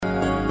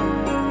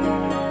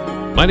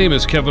My name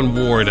is Kevin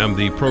Ward. I'm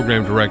the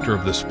program director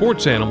of the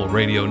Sports Animal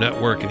Radio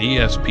Network at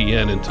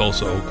ESPN in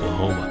Tulsa,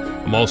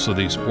 Oklahoma. I'm also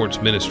the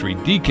sports ministry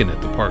deacon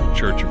at the Park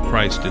Church of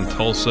Christ in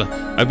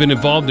Tulsa. I've been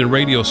involved in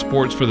radio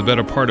sports for the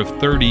better part of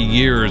 30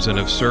 years and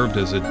have served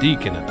as a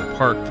deacon at the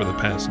park for the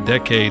past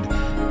decade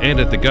and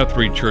at the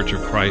Guthrie Church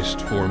of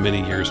Christ for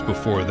many years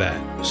before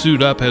that.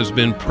 Suit Up has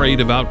been prayed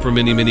about for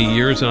many, many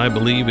years, and I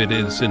believe it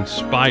is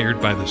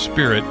inspired by the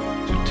Spirit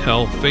to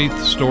tell faith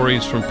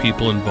stories from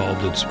people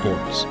involved in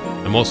sports.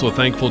 I'm also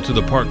thankful to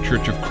the Park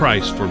Church of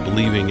Christ for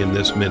believing in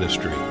this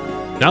ministry.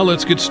 Now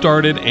let's get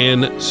started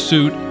and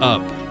suit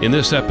up. In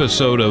this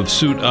episode of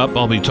Suit Up,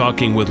 I'll be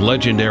talking with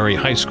legendary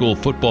high school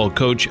football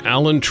coach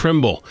Allan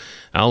Trimble.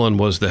 Allan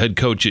was the head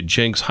coach at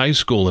Jenks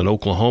HS in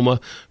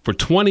Oklahoma for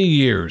 20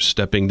 years,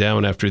 stepping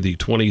down after the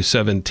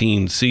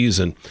 2017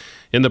 season.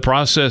 In the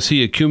process,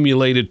 he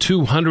accumulated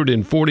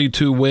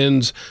 242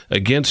 wins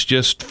against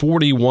just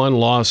 41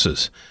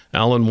 losses.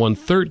 Allan won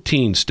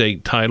 13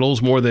 state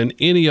titles, more than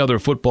any other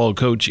football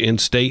coach in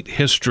state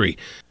history.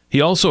 He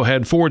also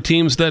had 4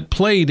 teams that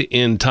played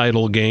in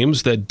title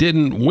games that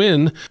didn't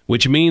win,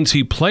 which means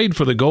he played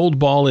for the Gold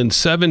Ball in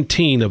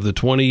 17 of the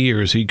 20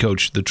 years he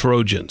coached the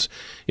Trojans.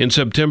 In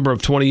September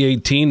of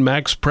 2018,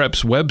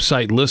 MaxPreps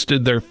website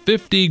listed their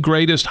 50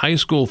 greatest high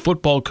school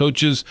football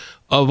coaches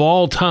of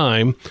all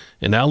time,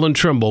 and Allan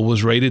Trimble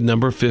was rated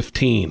number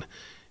 15.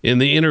 In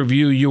the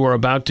interview you are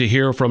about to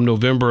hear from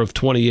November of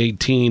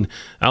 2018,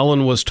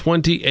 Allan was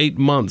 28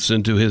 months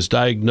into his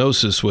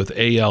diagnosis with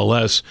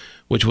ALS,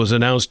 which was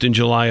announced in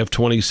July of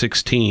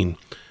 2016.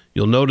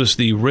 You'll notice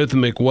the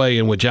rhythmic way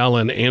in which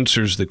Allan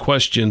answers the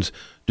questions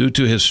due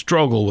to his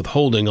struggle with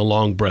holding a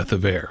long breath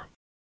of air.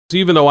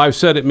 Even though I've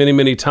said it many,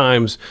 many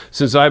times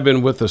since I've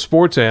been with the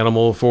Sports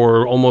Animal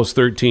for almost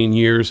 13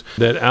 years,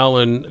 that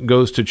Allan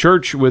goes to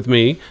church with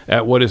me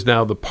at what is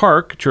now the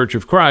Park Church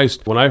of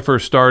Christ. When I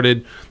first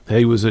started,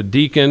 he was a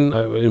deacon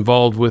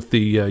involved with the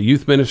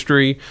youth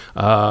ministry.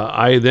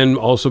 I then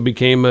also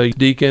became a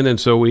deacon, and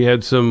so we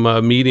had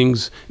some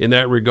meetings in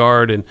that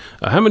regard. And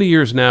how many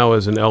years now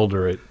as an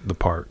elder at the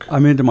Park?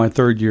 I'm into my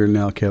 3rd year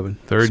now, Kevin.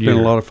 Third year. It's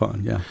been a lot of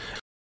fun, yeah.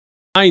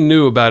 I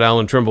knew about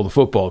Allan Trimble, the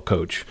football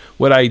coach.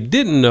 What I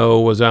didn't know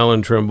was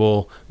Allan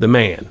Trimble, the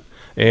man.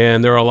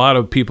 And there are a lot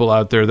of people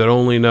out there that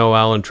only know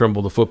Allan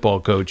Trimble, the football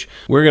coach.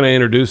 We're going to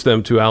introduce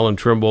them to Allan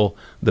Trimble,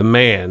 the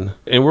man.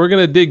 And we're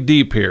going to dig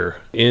deep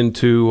here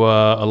into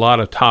a lot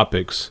of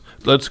topics.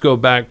 Let's go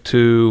back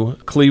to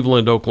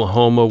Cleveland,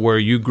 Oklahoma, where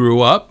you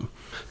grew up.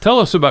 Tell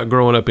us about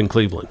growing up in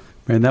Cleveland.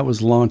 Man, that was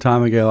a long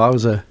time ago. I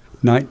was a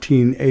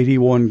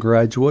 1981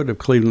 graduate of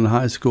Cleveland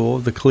High School,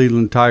 the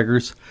Cleveland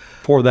Tigers.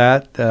 Before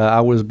that, I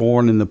was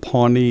born in the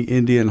Pawnee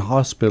Indian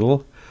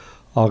Hospital,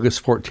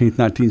 August 14th,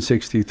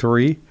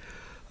 1963.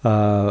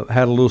 Had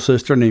a little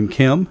sister named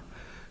Kim,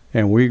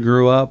 and we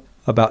grew up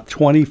about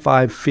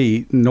 25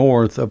 feet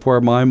north of where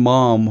my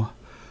mom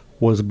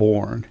was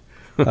born.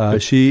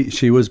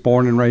 She was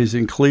born and raised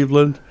in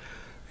Cleveland,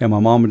 and my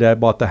mom and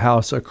dad bought the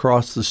house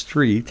across the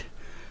street,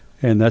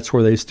 and that's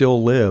where they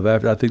still live.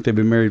 I think they've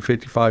been married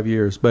 55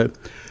 years. But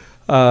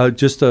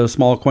just a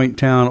small, quaint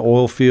town,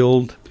 oil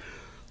field.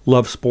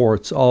 Love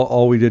sports.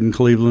 All we did in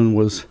Cleveland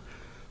was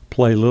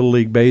play Little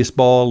League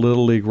baseball,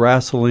 Little League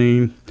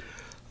wrestling.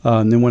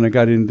 And then when I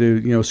got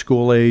into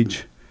school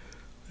age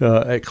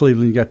at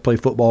Cleveland, you got to play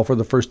football for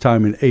the first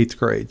time in 8th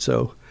grade.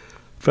 So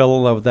fell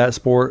in love with that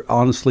sport.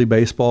 Honestly,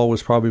 baseball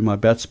was probably my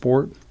best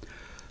sport,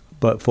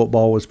 but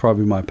football was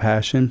probably my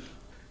passion.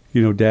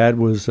 Dad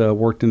was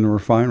worked in the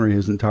refinery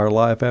his entire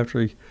life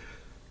after he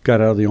got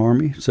out of the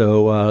Army.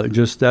 So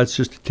that's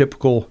just a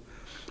typical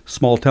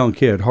small town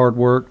kid. Hard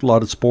work, a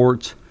lot of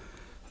sports.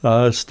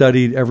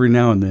 Studied every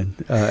now and then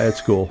at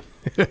school.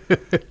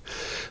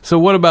 So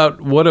what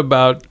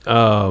about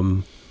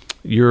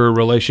your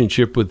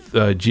relationship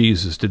with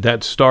Jesus? Did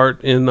that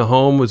start in the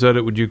home?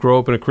 Would you grow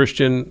up in a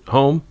Christian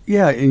home?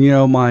 Yeah,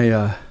 and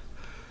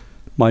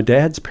my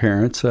dad's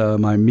parents,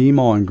 my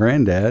Meemaw and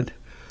granddad.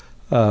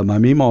 My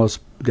Meemaw's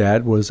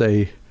dad was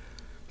a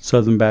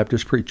Southern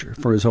Baptist preacher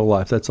for his whole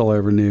life. That's all I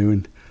ever knew.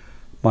 And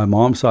my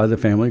mom's side of the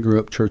family grew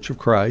up Church of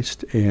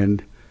Christ,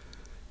 and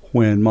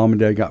when Mom and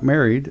Dad got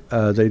married,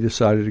 they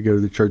decided to go to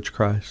the Church of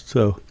Christ.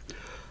 So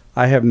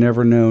I have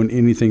never known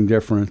anything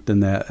different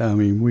than that. I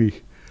mean,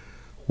 we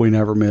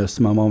never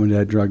missed. My mom and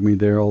dad dragged me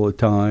there all the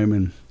time.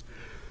 And,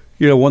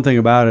 one thing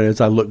about it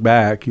is I look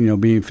back,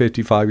 being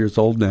 55 years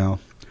old now,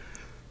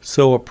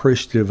 so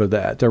appreciative of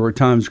that. There were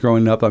times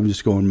growing up I'm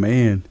just going,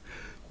 man,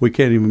 we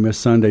can't even miss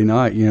Sunday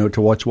night, to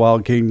watch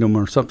Wild Kingdom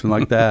or something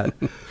like that.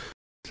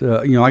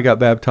 So, I got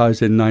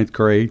baptized in 9th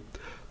grade.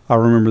 I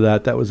remember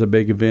that. That was a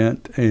big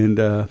event.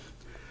 And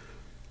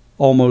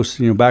almost,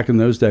 back in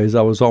those days,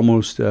 I was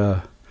almost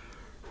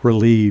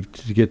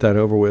relieved to get that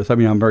over with. I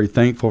mean, I'm very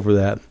thankful for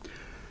that.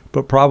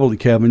 But probably,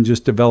 Kevin,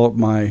 just developed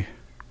my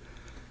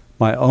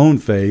own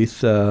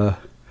faith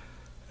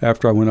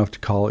after I went off to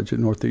college at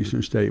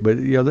Northeastern State. But,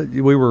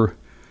 we were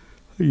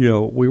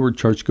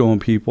church-going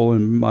people,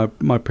 and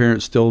my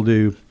parents still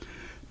do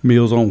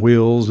Meals on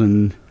Wheels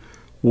and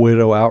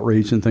widow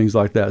outreach and things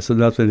like that. So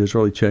nothing has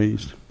really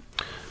changed.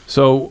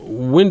 So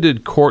when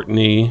did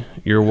Courtney,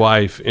 your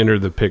wife, enter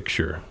the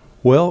picture?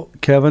 Well,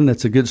 Kevin,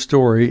 that's a good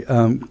story.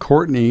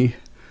 Courtney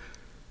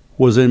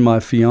was in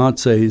my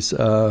fiance's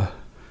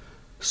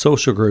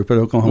social group at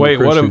Oklahoma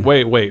Christian.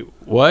 Wait,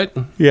 what?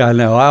 Yeah, I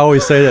know. I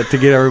always say that to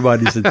get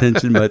everybody's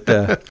attention, but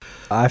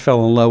I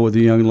fell in love with a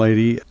young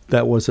lady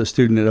that was a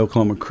student at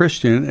Oklahoma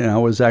Christian, and I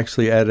was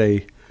actually at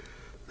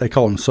they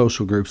call them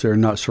social groups. They're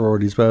not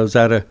sororities, but I was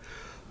at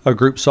a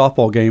group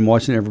softball game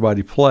watching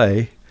everybody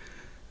play,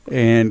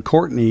 and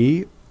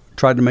Courtney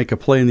tried to make a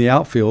play in the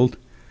outfield,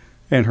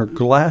 and her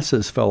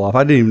glasses fell off.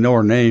 I didn't even know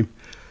her name,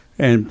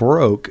 and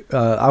broke.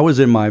 I was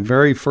in my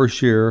very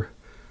first year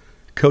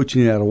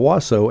coaching at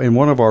Owasso, and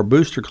one of our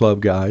booster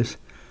club guys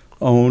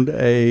owned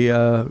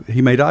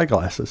he made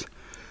eyeglasses.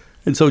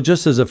 And so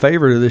just as a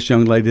favor to this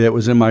young lady that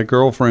was in my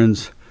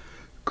girlfriend's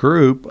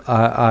group,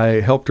 I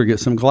helped her get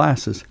some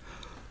glasses.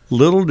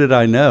 Little did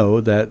I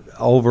know that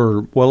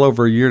well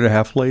over a year and a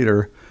half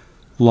later,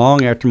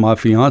 long after my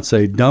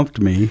fiance dumped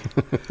me,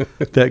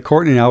 that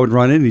Courtney and I would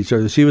run into each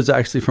other. She was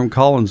actually from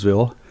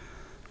Collinsville,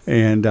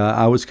 and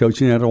I was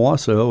coaching at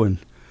Owasso, and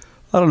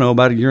I don't know,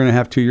 about a year and a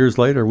half, 2 years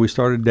later, we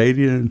started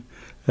dating, and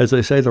as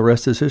they say, the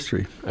rest is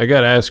history. I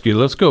got to ask you,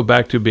 let's go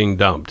back to being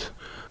dumped,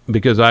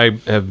 because I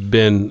have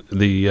been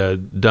the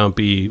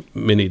dumpy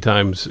many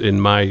times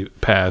in my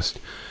past.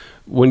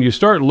 When you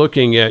start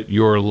looking at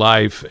your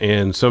life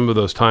and some of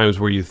those times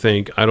where you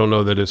think, I don't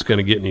know that it's going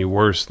to get any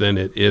worse than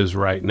it is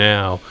right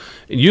now,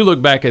 you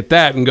look back at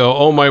that and go,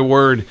 oh my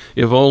word,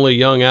 if only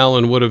young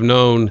Allan would have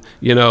known,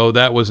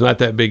 that was not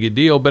that big a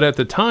deal. But at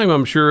the time,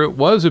 I'm sure it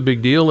was a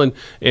big deal.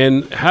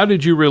 And how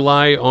did you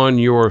rely on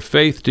your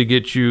faith to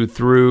get you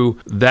through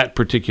that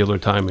particular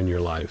time in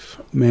your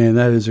life? Man,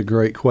 that is a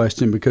great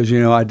question, because,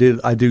 I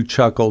do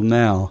chuckle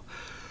now.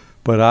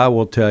 But I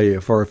will tell you,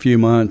 for a few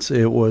months,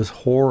 it was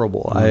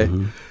horrible.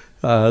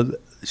 Mm-hmm.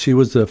 She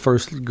was the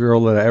first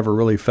girl that I ever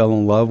really fell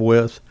in love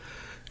with,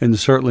 and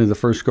certainly the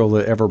first girl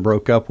that ever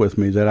broke up with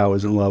me that I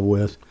was in love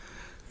with.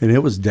 And it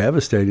was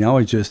devastating.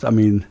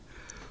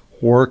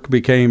 Work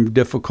became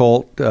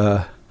difficult,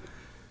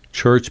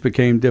 church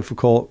became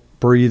difficult,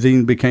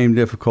 breathing became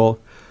difficult.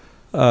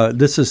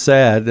 This is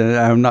sad, and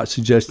I'm not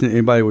suggesting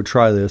anybody would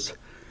try this,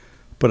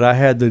 but I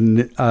had the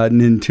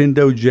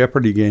Nintendo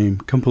Jeopardy game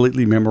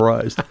completely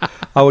memorized.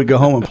 I would go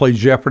home and play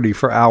Jeopardy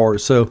for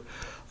hours. So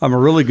I'm a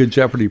really good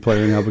Jeopardy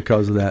player now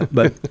because of that.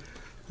 But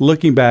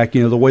looking back,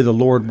 the way the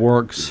Lord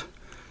works,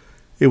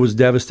 it was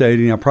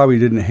devastating. I probably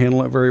didn't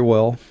handle it very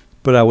well.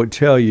 But I would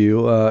tell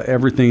you,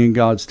 everything in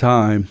God's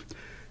time,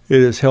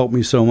 it has helped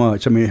me so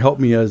much. It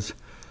helped me as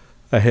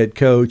a head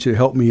coach. It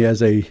helped me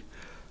as a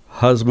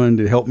husband.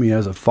 It helped me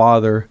as a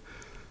father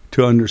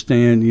to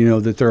understand,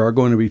 that there are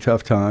going to be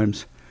tough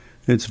times.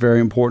 It's very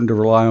important to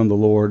rely on the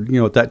Lord.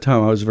 At that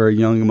time, I was very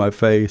young in my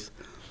faith.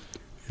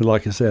 And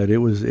like I said, it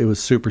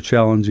was super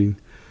challenging.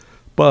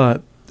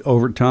 But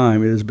over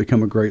time, it has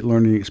become a great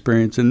learning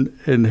experience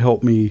and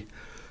helped me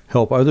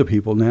help other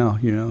people now,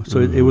 So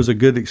mm-hmm. it was a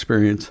good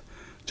experience,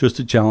 just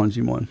a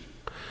challenging one.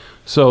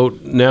 So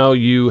now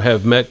you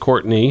have met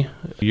Courtney.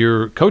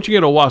 You're coaching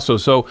at Owasso.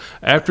 So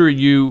after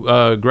you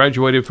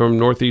graduated from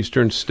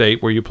Northeastern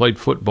State, where you played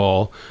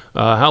football,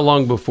 how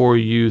long before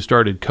you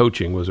started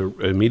coaching? Was it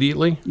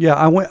immediately? Yeah,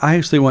 I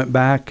actually went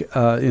back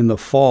in the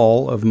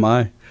fall of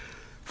my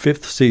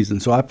fifth season.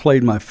 So I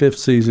played my fifth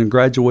season,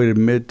 graduated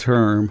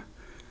midterm,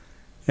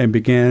 and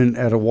began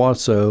at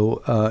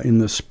Owasso in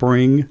the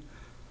spring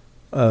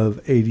of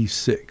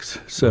 '86.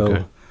 So.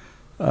 Okay.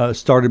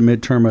 Started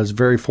midterm. I was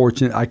very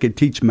fortunate. I could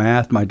teach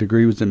math. My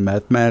degree was in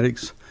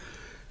mathematics,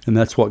 and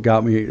that's what's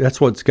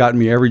gotten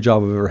me every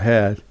job I've ever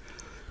had.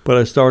 But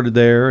I started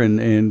there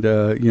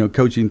and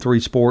coaching 3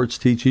 sports,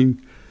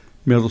 teaching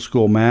middle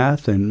school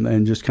math,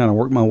 and just kind of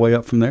worked my way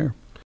up from there.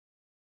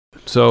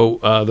 So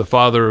the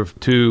father of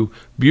 2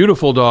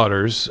 beautiful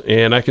daughters,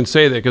 and I can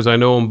say that because I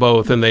know them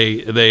both, and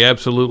they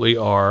absolutely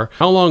are.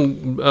 How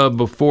long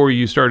before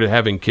you started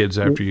having kids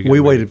after you got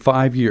married? We waited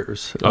 5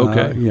 years.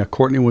 Okay.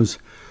 Courtney was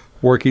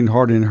working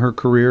hard in her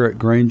career at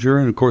Granger,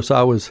 and of course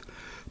I was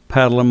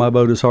paddling my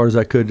boat as hard as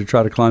I could to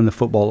try to climb the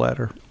football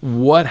ladder.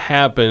 What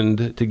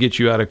happened to get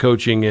you out of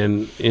coaching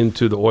and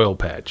into the oil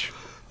patch?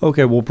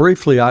 Okay, well,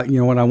 briefly,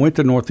 when I went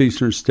to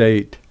Northeastern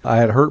State, I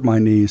had hurt my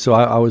knee, so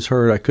I was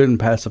hurt. I couldn't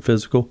pass a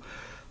physical.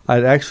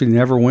 I'd actually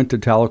never went to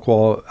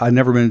Tahlequah. I'd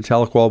never been to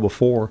Tahlequah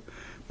before.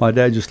 My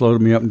dad just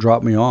loaded me up and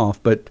dropped me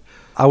off, but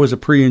I was a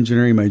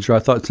pre-engineering major. I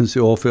thought since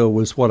the oil field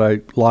was what I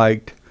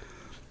liked,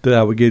 that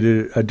I would get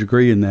a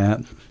degree in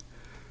that.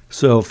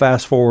 So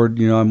fast forward,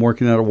 I'm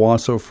working at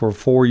Owasso for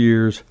 4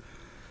 years.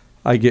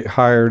 I get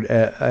hired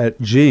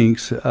at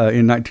Jenks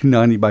in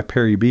 1990 by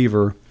Perry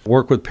Beaver.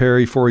 Work with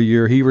Perry for a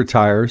year. He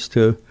retires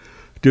due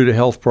to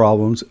health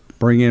problems.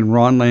 Bring in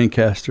Ron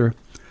Lancaster.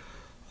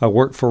 I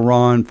worked for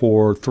Ron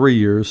for 3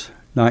 years.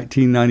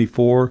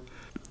 1994,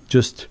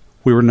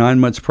 we were 9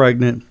 months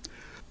pregnant.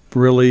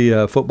 Really,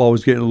 football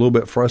was getting a little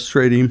bit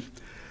frustrating.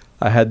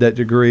 I had that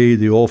degree.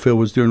 The oil field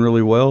was doing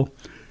really well.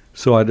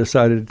 So I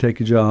decided to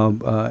take a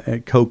job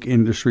at Koch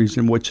Industries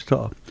in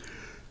Wichita.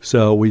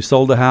 So we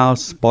sold a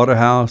house, bought a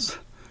house,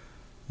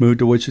 moved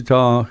to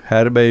Wichita,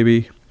 had a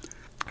baby,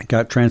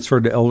 got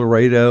transferred to El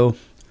Dorado.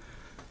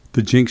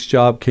 The Jenks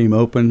job came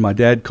open. My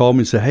dad called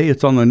me and said, "Hey,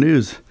 it's on the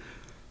news.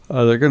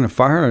 They're going to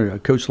fire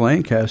Coach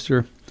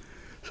Lancaster."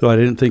 So I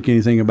didn't think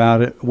anything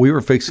about it. We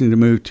were fixing to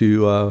move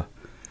to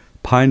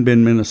Pine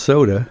Bend,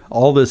 Minnesota.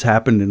 All this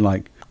happened in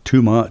like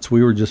 2 months.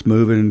 We were just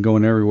moving and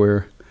going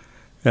everywhere.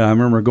 And I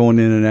remember going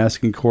in and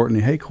asking Courtney,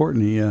 "Hey,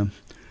 Courtney,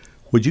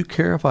 would you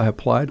care if I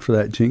applied for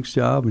that Jenks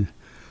job?" And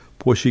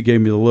boy, she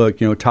gave me the look.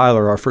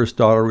 Tyler, our first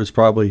daughter, was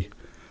probably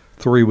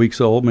 3 weeks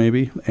old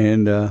maybe.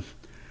 And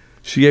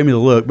she gave me the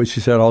look, but she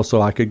said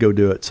also I could go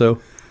do it. So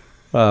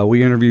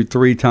we interviewed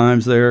 3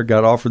 times there,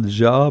 got offered the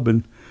job,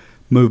 and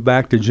moved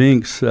back to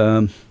Jenks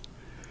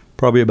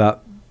probably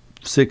about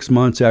 6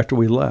 months after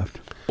we left.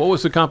 What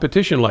was the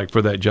competition like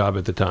for that job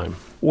at the time?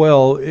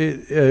 Well,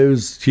 it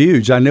was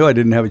huge. I knew I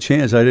didn't have a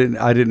chance. I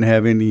didn't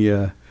have any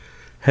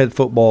head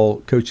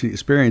football coaching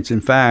experience.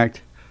 In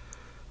fact,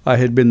 I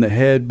had been the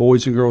head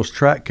boys and girls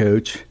track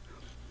coach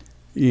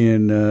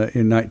in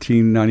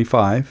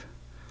 1995.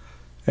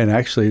 And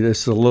actually,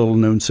 this is a little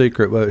known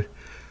secret, but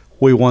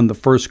we won the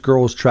first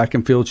girls track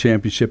and field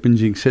championship in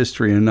Jenks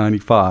history in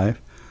 '95.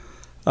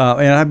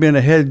 And I've been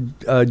a head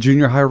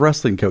junior high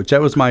wrestling coach.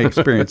 That was my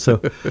experience.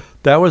 So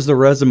that was the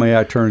resume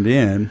I turned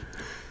in.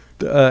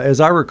 As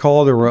I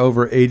recall, there were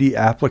over 80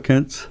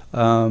 applicants,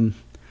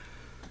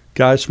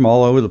 guys from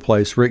all over the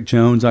place. Rick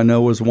Jones, I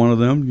know, was one of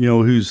them,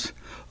 who's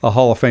a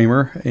Hall of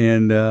Famer,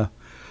 and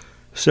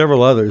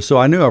several others. So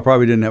I knew I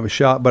probably didn't have a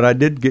shot, but I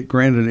did get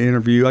granted an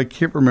interview. I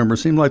can't remember. It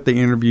seemed like they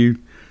interviewed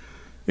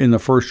in the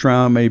first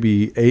round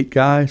maybe 8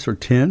 guys or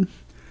 10.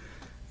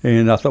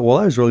 And I thought, well,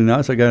 that was really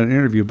nice. I got an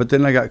interview. But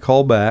then I got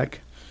called back,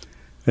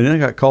 and then I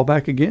got called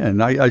back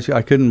again. I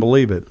couldn't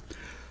believe it.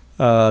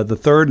 The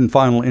third and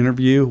final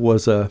interview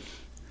was a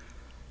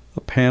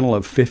panel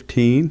of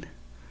 15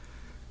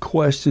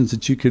 questions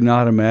that you could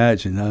not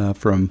imagine,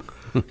 from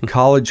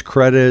college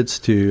credits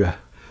to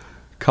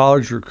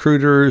college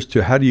recruiters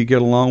to how do you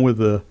get along with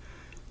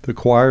the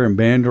choir and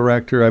band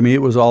director. I mean,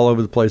 it was all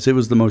over the place. It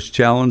was the most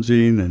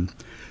challenging and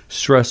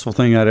stressful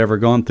thing I'd ever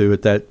gone through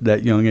at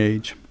that young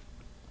age.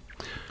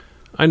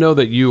 I know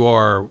that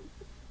your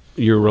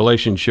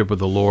relationship with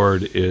the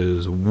Lord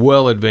is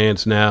well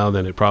advanced now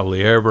than it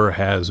probably ever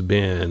has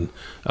been.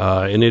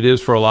 And it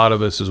is for a lot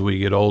of us as we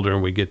get older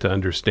and we get to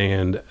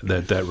understand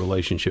that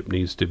relationship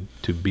needs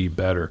to be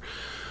better.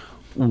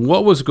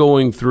 What was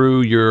going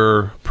through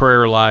your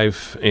prayer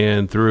life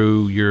and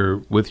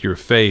with your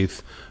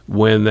faith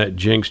when that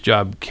Jenks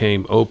job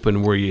came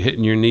open? Were you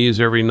hitting your knees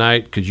every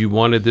night because you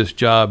wanted this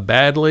job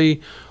badly?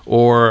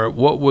 Or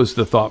what was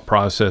the thought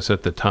process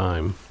at the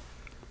time?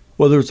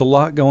 Well, there was a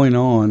lot going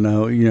on.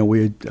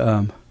 We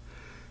had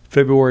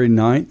February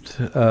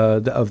 9th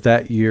of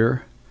that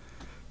year,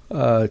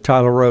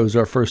 Tyler Rose,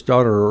 our first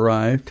daughter,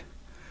 arrived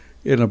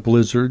in a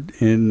blizzard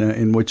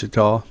in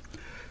Wichita.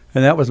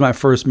 And that was my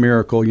first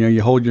miracle.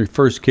 You hold your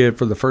first kid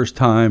for the first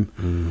time.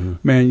 Mm-hmm.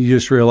 Man, you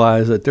just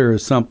realize that there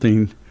is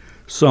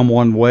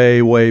someone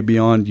way, way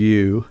beyond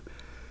you.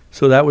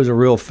 So that was a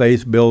real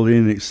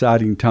faith-building,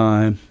 exciting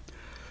time.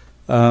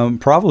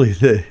 Probably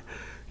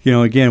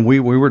again, we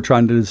were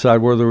trying to decide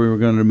whether we were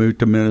going to move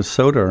to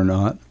Minnesota or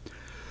not.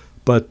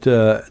 But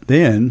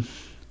then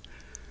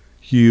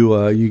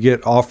you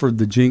get offered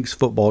the Jenks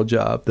football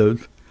job,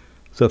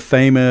 the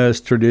famous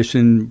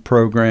tradition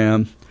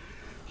program.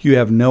 You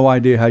have no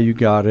idea how you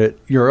got it.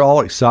 You're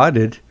all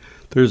excited.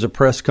 There's a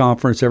press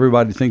conference.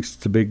 Everybody thinks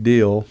it's a big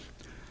deal.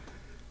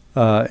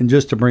 And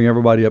just to bring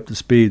everybody up to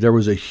speed, there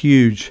was a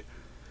huge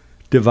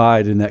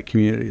divide in that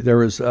community. There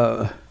was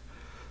a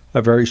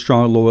very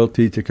strong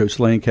loyalty to Coach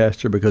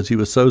Lancaster because he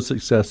was so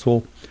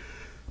successful,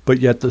 but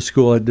yet the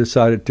school had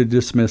decided to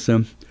dismiss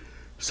him.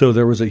 So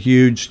there was a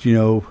huge,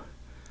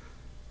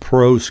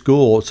 pro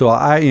school. So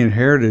I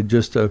inherited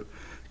just a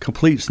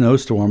complete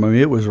snowstorm. I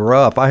mean, it was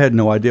rough. I had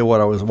no idea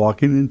what I was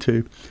walking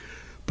into,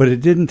 but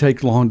it didn't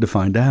take long to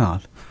find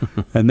out.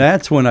 And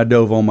that's when I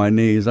dove on my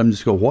knees. I'm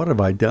just going, what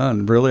have I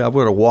done? Really? I'm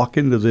going to walk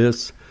into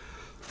this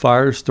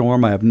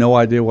firestorm. I have no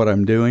idea what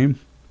I'm doing.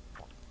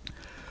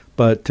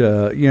 But,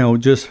 I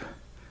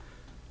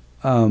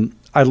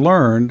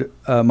learned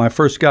my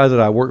first guy that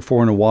I worked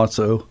for in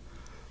Owasso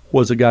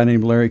was a guy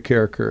named Larry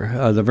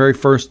Carricker. The very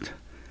first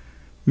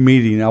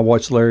meeting, I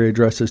watched Larry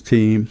address his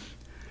team.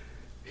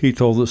 He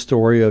told the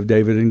story of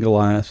David and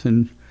Goliath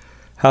and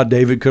how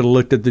David could have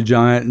looked at the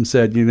giant and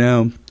said,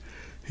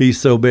 he's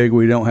so big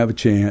we don't have a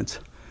chance.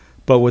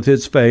 But with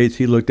his faith,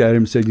 he looked at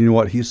him and said, you know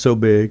what, he's so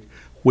big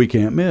we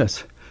can't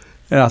miss.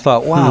 And I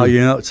thought, wow,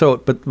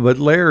 but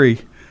Larry,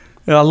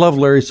 and I love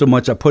Larry so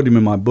much I put him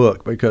in my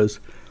book because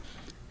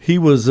he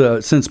was,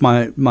 since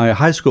my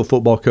high school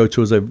football coach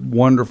was a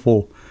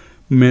wonderful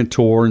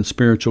mentor and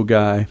spiritual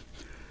guy,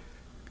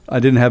 I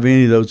didn't have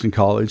any of those in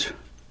college.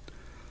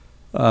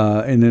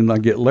 And then I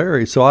get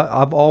Larry. So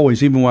I've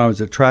always, even when I was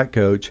a track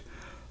coach,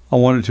 I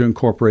wanted to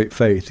incorporate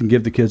faith and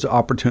give the kids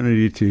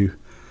opportunity to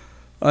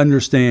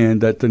understand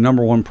that the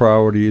number one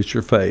priority is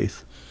your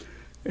faith.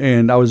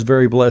 And I was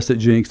very blessed at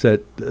Jenks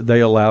that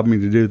they allowed me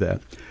to do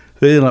that.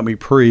 They didn't let me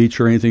preach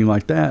or anything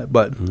like that,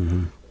 but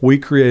we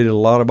created a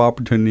lot of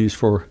opportunities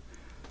for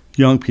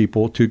young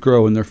people to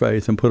grow in their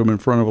faith and put them in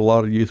front of a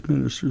lot of youth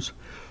ministers.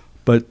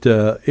 But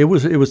it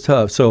was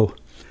tough. So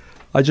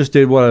I just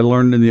did what I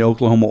learned in the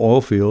Oklahoma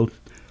oil field.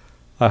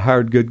 I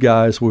hired good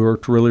guys. We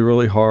worked really,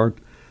 really hard.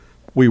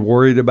 We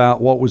worried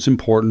about what was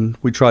important.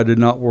 We tried to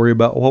not worry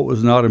about what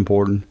was not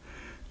important.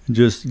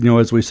 Just,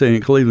 as we say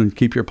in Cleveland,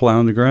 keep your plow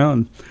on the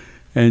ground.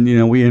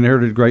 And, we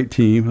inherited a great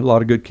team, a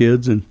lot of good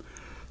kids. And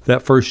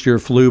that first year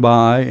flew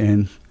by,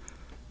 and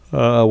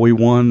we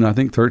won, I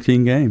think,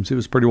 13 games. It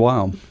was pretty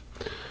wild.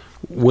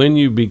 When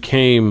you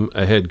became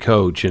a head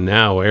coach and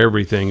now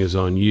everything is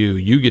on you,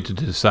 you get to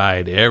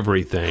decide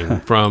everything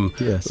from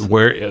Yes.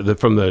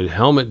 from the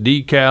helmet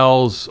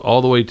decals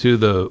all the way to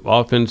the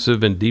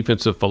offensive and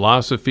defensive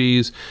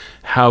philosophies,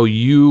 how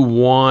you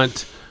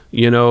want,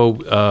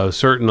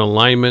 certain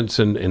alignments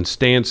and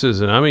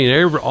stances, and I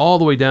mean all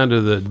the way down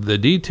to the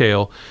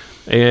detail.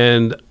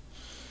 And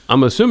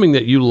I'm assuming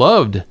that you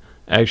loved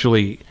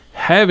actually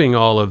having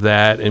all of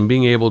that and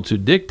being able to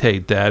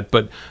dictate that,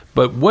 but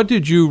what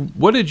did you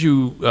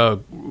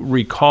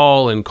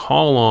recall and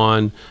call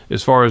on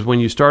as far as when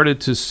you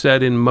started to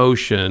set in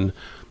motion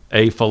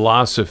a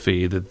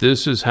philosophy that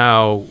this is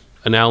how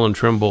an Allan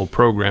Trimble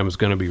program is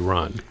going to be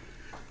run?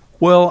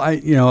 Well,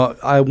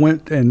 I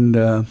went and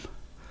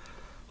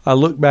I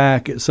look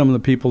back at some of the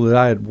people that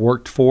I had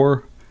worked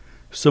for,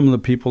 some of the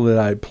people that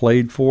I had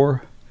played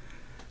for,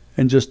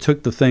 and just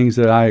took the things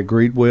that I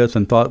agreed with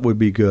and thought would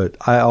be good.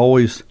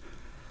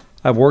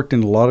 I've worked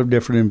in a lot of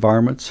different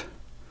environments.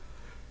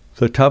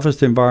 The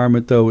toughest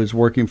environment, though, is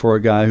working for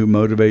a guy who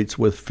motivates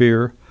with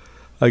fear,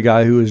 a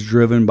guy who is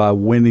driven by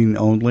winning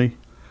only.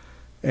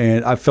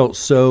 And I felt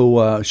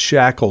so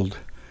shackled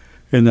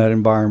in that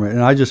environment.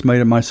 And I just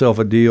made myself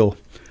a deal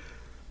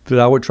that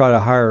I would try to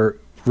hire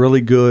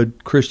really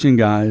good Christian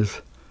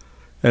guys,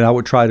 and I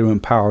would try to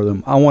empower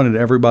them. I wanted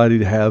everybody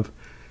to have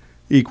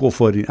equal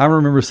footing. I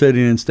remember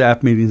sitting in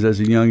staff meetings as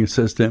a young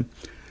assistant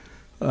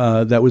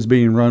that was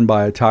being run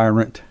by a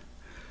tyrant.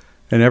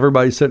 And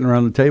everybody sitting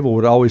around the table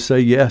would always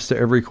say yes to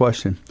every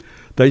question.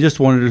 They just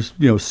wanted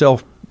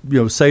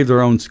to, save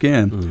their own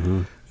skin.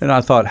 Mm-hmm. And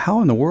I thought,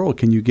 how in the world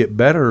can you get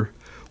better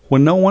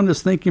when no one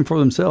is thinking for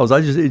themselves?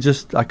 I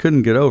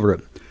couldn't get over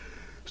it.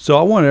 So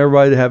I wanted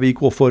everybody to have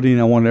equal footing.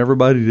 I wanted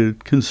everybody to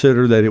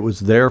consider that it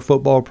was their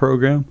football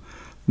program,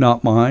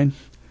 not mine.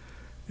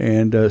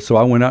 And so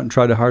I went out and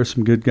tried to hire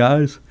some good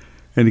guys.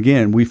 And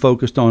again, we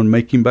focused on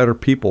making better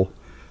people.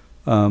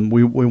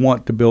 We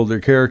want to build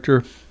their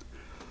character.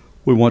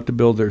 We want to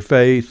build their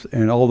faith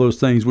and all those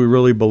things. We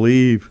really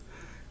believe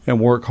and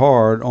work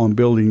hard on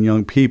building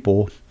young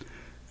people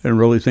and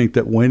really think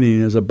that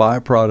winning is a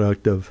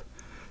byproduct of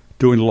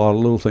doing a lot of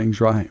little things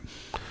right.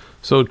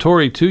 So,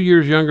 Tori, 2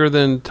 years younger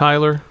than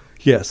Tyler?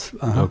 Yes.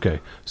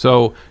 Okay.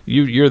 So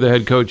you're the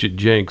head coach at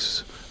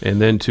Jenks, and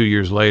then 2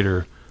 years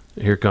later,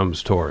 here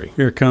comes Tori.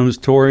 Here comes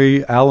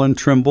Tori, Allan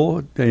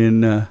Trimble,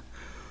 in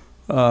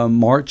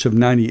March of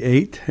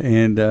 '98,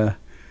 and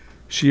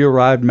she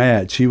arrived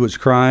mad. She was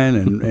crying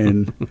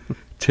and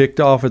ticked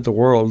off at the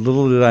world.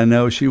 Little did I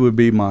know she would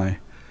be my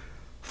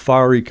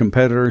fiery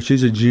competitor.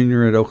 She's a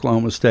junior at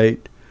Oklahoma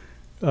State,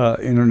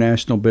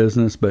 international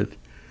business, but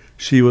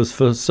she was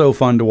so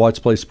fun to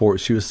watch play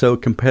sports. She was so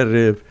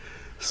competitive,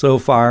 so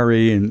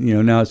fiery, and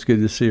now it's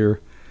good to see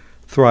her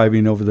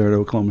thriving over there at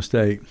Oklahoma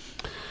State.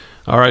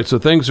 All right, so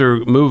things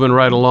are moving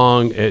right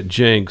along at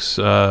Jenks.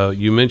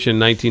 You mentioned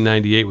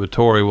 1998 with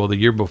Tori. Well, the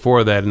year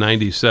before that,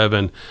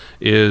 97,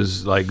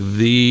 is like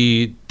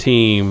the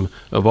team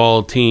of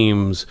all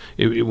teams.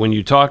 When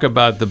you talk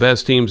about the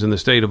best teams in the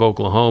state of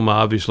Oklahoma,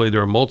 obviously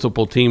there are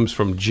multiple teams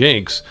from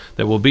Jenks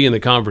that will be in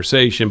the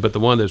conversation, but the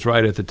one that's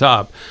right at the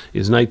top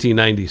is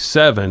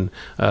 1997.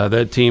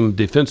 That team,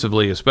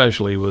 defensively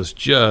especially, was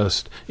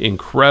just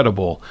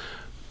incredible.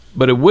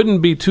 But it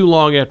wouldn't be too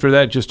long after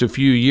that, just a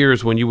few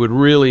years, when you would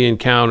really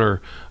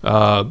encounter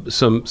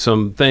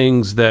some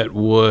things that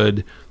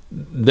would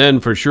then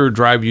for sure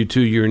drive you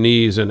to your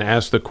knees and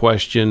ask the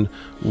question,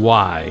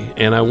 why?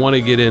 And I want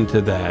to get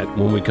into that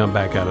when we come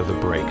back out of the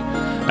break.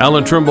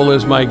 Allan Trimble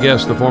is my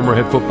guest, the former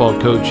head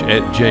football coach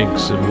at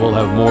Jenks, and we'll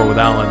have more with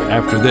Allan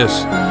after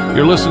this.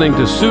 You're listening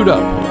to Suit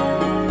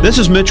Up. This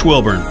is Mitch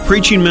Wilburn,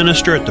 preaching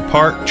minister at the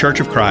Park Church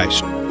of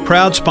Christ,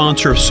 proud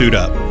sponsor of Suit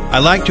Up. I'd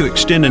like to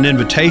extend an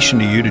invitation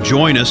to you to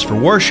join us for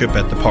worship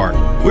at the Park.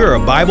 We're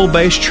a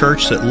Bible-based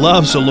church that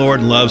loves the Lord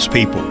and loves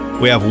people.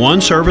 We have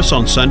one service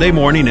on Sunday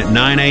morning at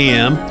 9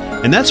 a.m.,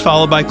 and that's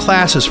followed by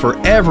classes for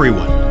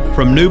everyone,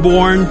 from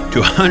newborn to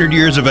 100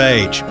 years of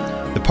age.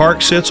 The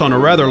park sits on a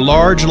rather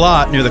large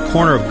lot near the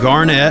corner of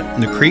Garnett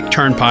and the Creek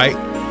Turnpike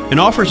and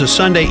offers a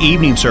Sunday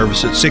evening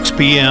service at 6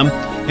 p.m.,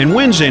 and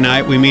Wednesday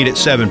night we meet at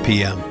 7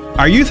 p.m.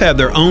 Our youth have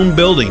their own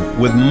building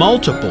with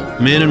multiple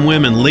men and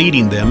women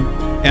leading them,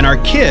 and our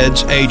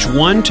kids, age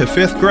 1 to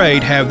 5th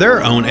grade, have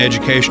their own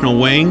educational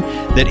wing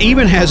that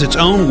even has its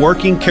own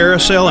working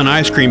carousel and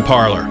ice cream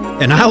parlor.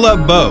 And I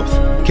love both.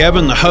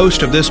 Kevin, the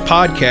host of this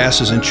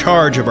podcast, is in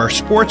charge of our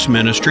sports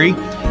ministry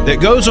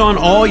that goes on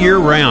all year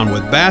round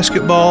with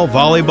basketball,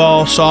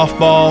 volleyball,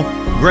 softball,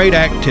 great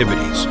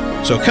activities.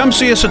 So come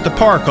see us at the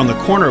park on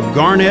the corner of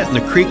Garnett and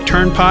the Creek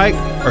Turnpike,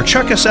 or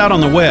check us out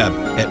on the web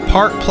at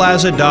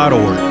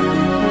parkplaza.org.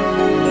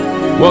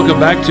 Welcome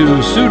back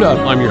to Suit Up.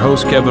 I'm your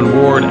host, Kevin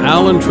Ward.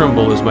 Allan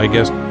Trimble is my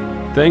guest.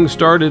 Things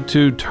started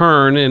to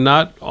turn, and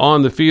not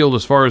on the field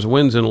as far as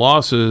wins and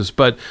losses,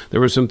 but there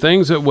were some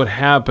things that would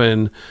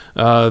happen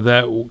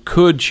that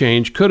could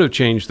have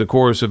changed the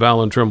course of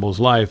Allan Trimble's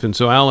life. And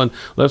so, Allan,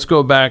 let's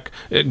go back,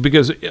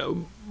 because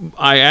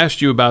I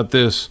asked you about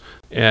this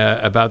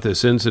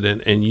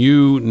incident, and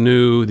you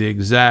knew the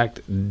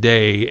exact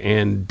day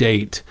and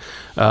date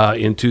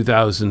in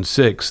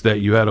 2006 that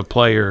you had a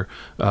player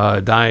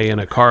die in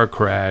a car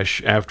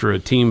crash after a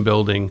team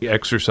building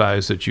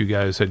exercise that you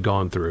guys had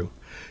gone through.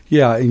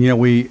 Yeah, and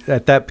we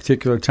at that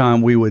particular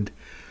time we would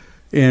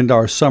end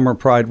our summer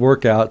pride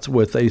workouts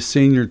with a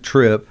senior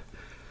trip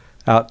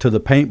out to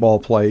the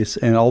paintball place,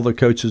 and all the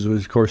coaches would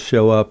of course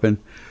show up, and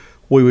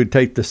we would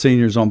take the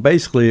seniors on.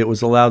 Basically, it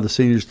was allow the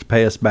seniors to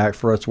pay us back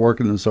for us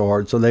working them so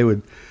hard. So they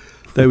would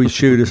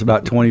shoot us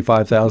about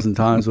 25,000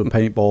 times with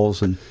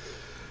paintballs. And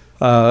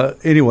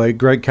anyway,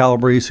 Greg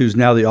Calabrese, who's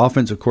now the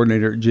offensive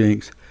coordinator at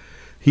Jenks,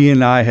 he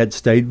and I had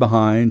stayed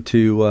behind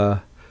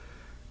to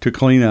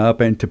clean up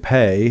and to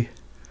pay.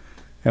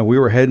 And we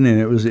were heading in.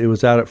 It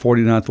was out at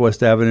 49th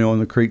West Avenue on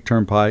the Creek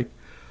Turnpike,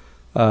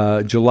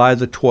 July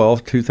the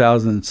 12th,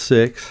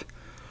 2006.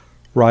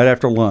 Right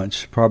after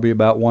lunch, probably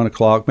about 1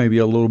 o'clock, maybe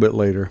a little bit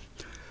later.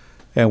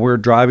 And we're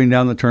driving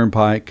down the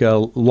turnpike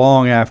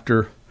long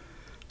after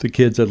the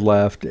kids had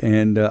left.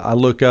 And I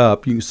look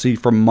up, you can see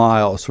for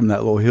miles from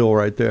that little hill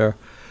right there.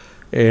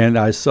 And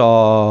I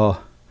saw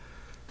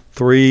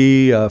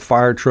 3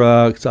 fire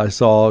trucks. I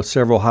saw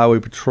several highway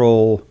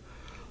patrol,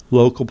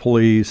 local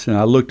police. And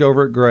I looked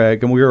over at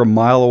Greg, and we were a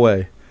mile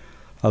away.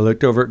 I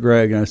looked over at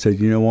Greg, and I said,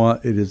 you know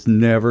what? It is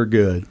never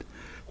good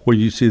when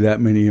you see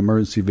that many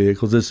emergency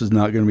vehicles. This is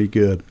not going to be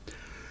good.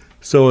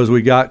 So as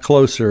we got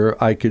closer,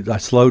 I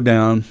slowed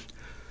down.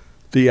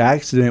 The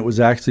accident was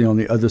actually on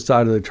the other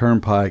side of the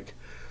turnpike,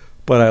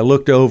 but I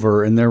looked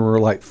over, and there were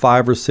like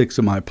 5 or 6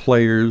 of my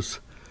players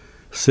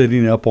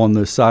sitting up on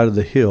the side of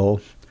the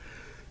hill.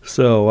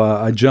 So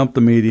I jumped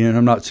the median.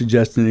 I'm not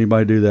suggesting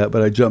anybody do that,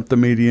 but I jumped the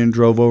median,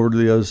 drove over to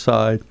the other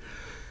side,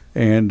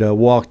 and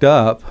walked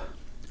up.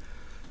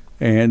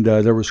 And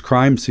there was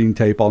crime scene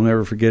tape. I'll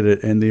never forget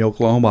it. And the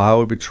Oklahoma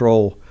Highway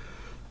Patrol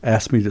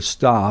asked me to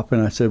stop.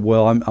 And I said,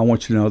 well, I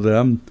want you to know that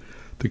I'm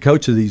the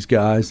coach of these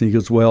guys. And he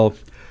goes, well,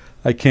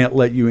 I can't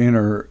let you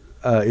enter.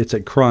 It's a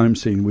crime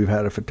scene. We've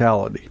had a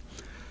fatality.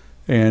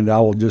 And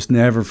I will just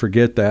never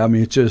forget that. I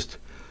mean, it's just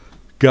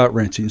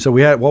gut-wrenching. So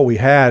what we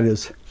had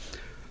is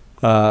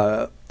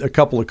a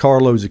couple of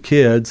carloads of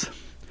kids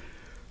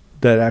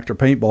that after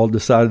paintball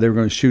decided they were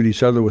going to shoot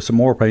each other with some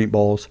more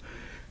paintballs.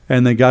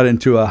 And they got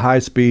into a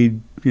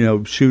high-speed,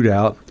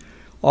 shootout,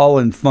 all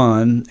in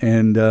fun.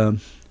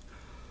 And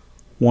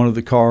one of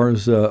the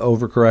cars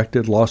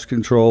overcorrected, lost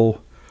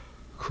control,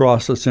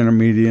 crossed the center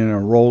median,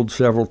 and rolled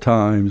several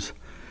times.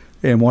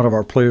 And one of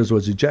our players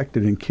was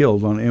ejected and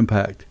killed on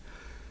impact.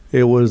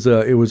 It was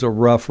a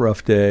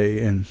rough day.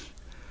 And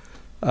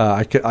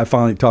I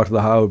finally talked to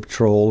the Highway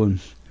Patrol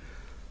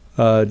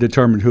and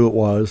determined who it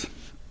was.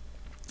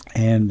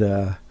 And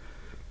I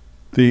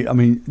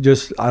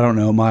don't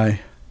know,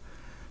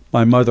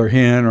 my mother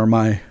hen or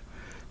my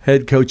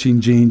head coaching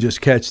gene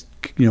just caught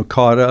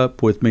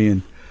up with me,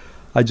 and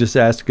I just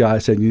asked the guy. I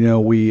said,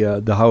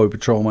 the Highway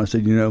Patrolman. I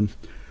said,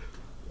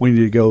 we need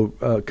to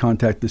go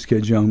contact this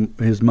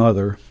his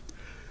mother,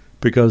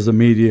 because the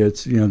media.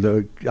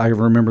 I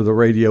remember the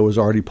radio was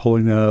already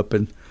pulling up,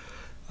 and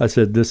I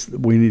said,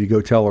 we need to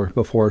go tell her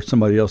before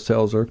somebody else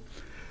tells her.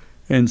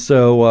 And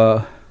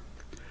so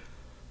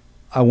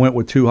I went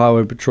with 2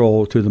 Highway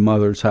Patrol to the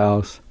mother's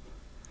house.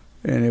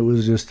 And it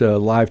was just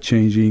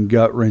life-changing,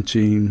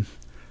 gut-wrenching.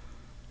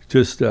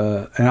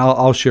 And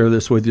I'll share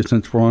this with you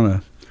since we're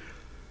on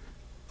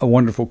a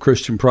wonderful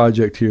Christian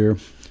project here.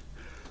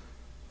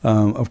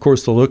 Of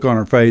course, the look on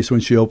her face when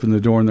she opened the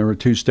door and there were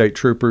 2 state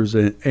troopers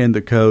and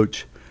the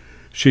coach,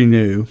 she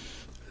knew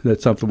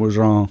that something was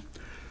wrong.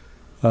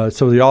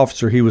 So the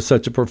officer, he was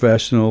such a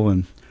professional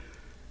and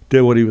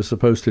did what he was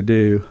supposed to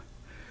do.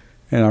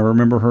 And I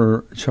remember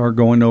her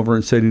going over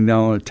and sitting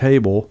down on a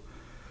table.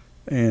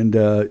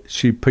 And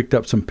she picked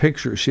up some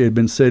pictures. She had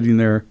been sitting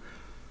there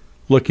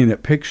looking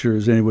at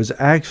pictures, and it was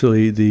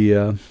actually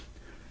the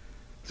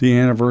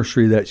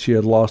anniversary that she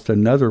had lost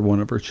another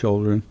one of her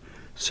children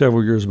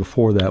several years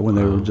before that when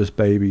they were just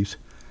babies.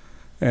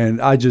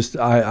 And I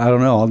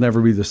don't know, I'll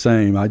never be the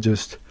same. I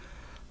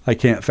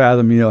can't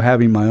fathom,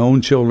 having my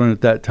own children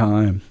at that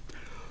time,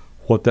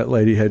 what that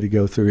lady had to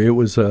go through. It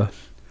was a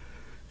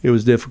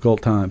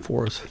difficult time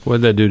for us. What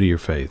did that do to your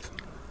faith?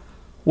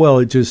 Well,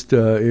 it just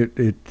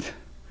it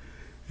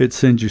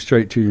sends you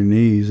straight to your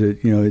knees.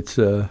 It's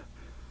the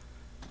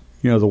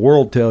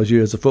world tells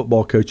you as a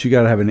football coach you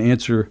got to have an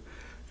answer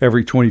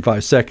every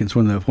 25 seconds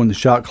when the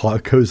shot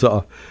clock goes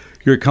off.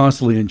 You're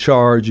constantly in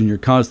charge and you're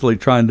constantly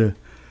trying to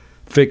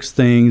fix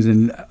things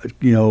and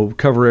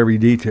cover every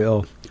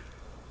detail.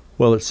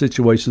 Well, it's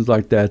situations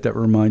like that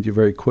remind you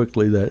very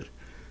quickly that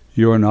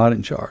you are not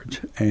in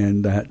charge,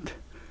 and that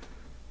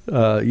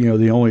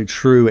the only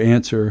true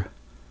answer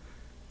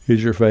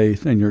is your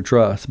faith and your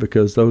trust,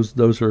 because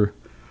those are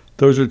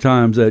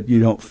times that you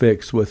don't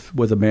fix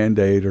with a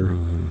Band-Aid or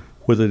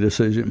with a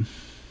decision.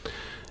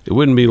 It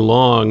wouldn't be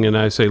long, and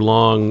I say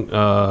long,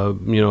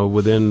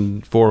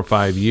 within 4 or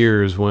 5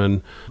 years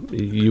when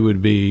you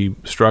would be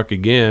struck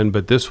again,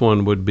 but this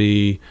one would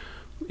be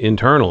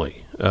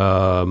internally,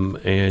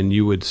 and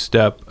you would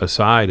step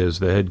aside as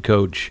the head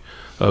coach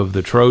of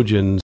the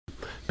Trojans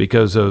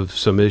because of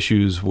some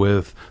issues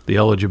with the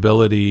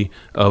eligibility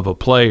of a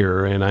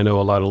player. And I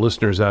know a lot of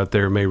listeners out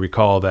there may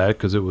recall that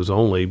because it was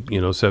only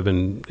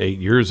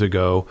 7-8 years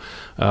ago.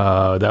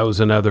 That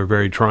was another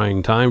very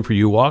trying time for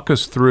you. Walk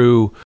us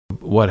through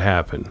what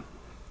happened.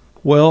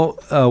 Well,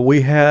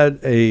 we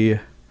had a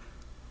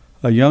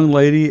young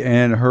lady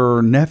and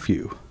her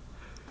nephew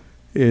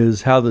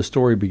is how the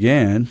story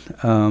began.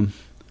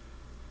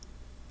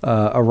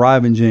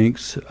 Arrive in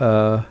Jenks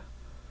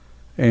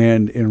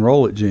and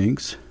enroll at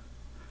Jenks.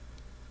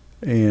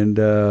 And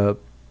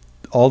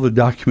all the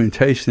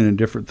documentation and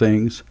different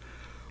things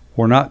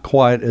were not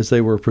quite as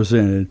they were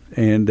presented.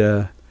 And,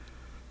 the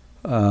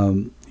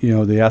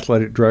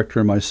athletic director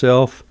and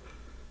myself,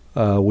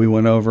 we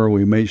went over,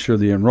 we made sure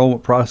the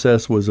enrollment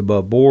process was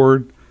above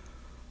board.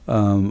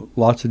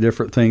 Lots of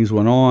different things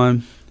went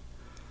on.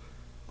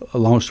 A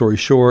long story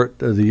short,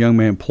 the young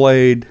man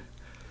played.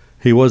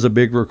 He was a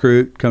big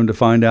recruit. Come to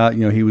find out,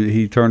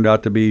 he turned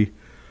out to be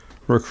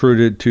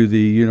recruited to the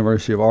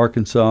University of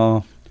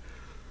Arkansas.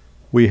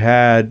 We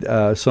had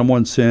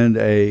someone send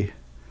a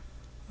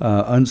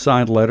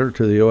unsigned letter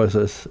to the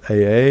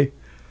OSSAA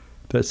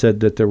that said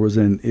that there was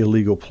an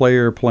illegal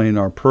player playing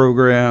our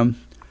program.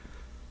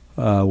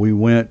 We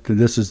went, and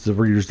this is the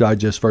Reader's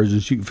Digest version,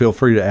 so you can feel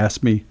free to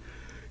ask me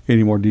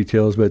any more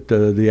details, but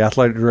the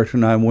athletic director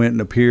and I went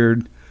and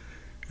appeared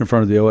in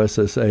front of the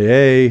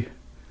OSSAA,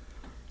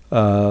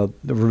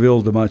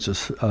 revealed a bunch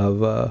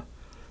of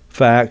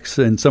facts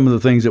and some of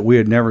the things that we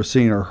had never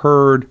seen or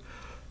heard,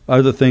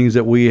 other things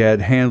that we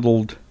had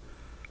handled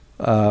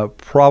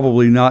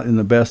probably not in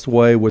the best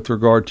way with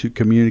regard to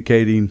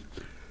communicating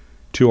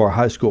to our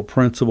high school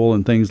principal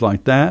and things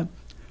like that.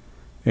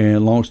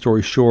 And long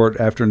story short,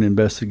 after an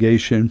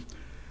investigation,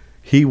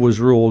 he was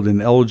ruled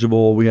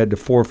ineligible. We had to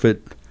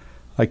forfeit,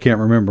 I can't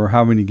remember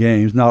how many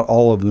games, not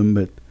all of them,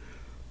 but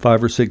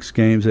 5 or 6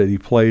 games that he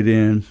played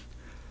in.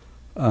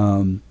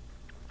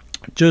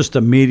 Just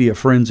a media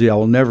frenzy. I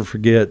will never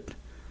forget,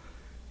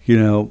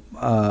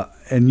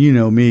 and you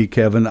know me,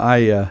 Kevin,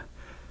 I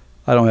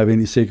don't have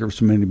any secrets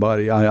from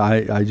anybody.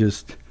 I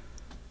just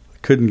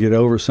couldn't get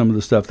over some of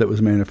the stuff that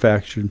was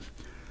manufactured.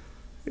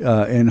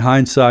 In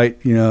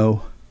hindsight,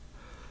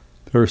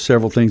 there are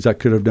several things I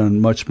could have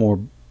done much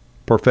more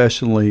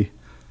professionally.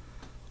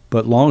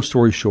 But long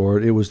story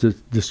short, it was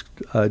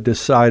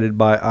decided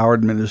by our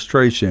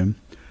administration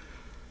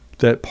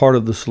that part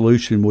of the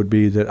solution would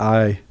be that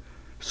I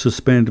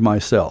suspend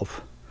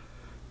myself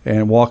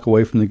and walk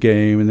away from the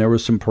game. And there were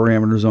some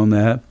parameters on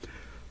that.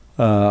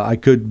 I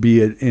could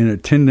be in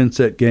attendance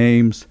at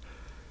games,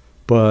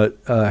 but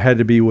had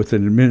to be with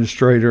an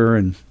administrator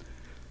and,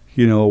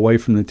 away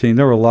from the team.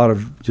 There were a lot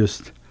of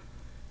just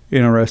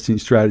interesting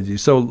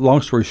strategies. So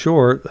long story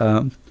short,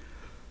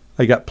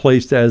 I got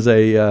placed as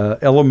a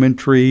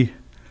elementary,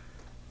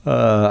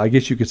 I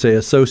guess you could say,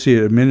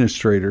 associate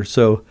administrator.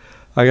 So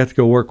I got to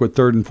go work with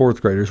 3rd and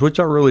 4th graders, which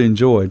I really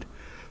enjoyed.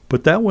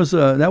 But that was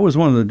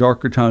one of the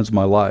darker times of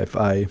my life.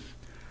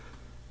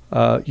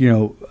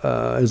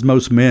 As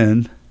most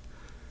men,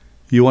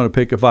 you want to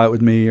pick a fight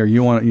with me, or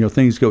you want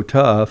things go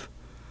tough.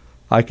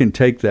 I can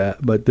take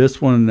that. But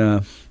this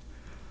one,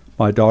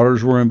 my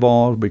daughters were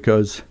involved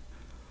because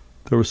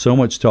there was so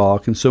much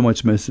talk and so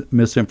much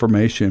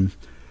misinformation.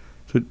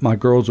 So my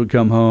girls would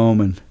come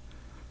home, and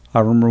I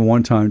remember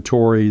one time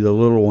Tori, the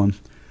little one,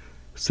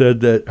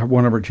 said that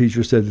one of her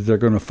teachers said that they're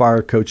going to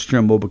fire Coach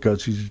Trimble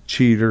because he's a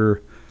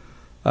cheater.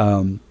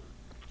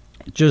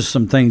 Just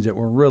some things that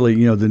were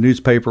really, the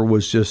newspaper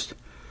was just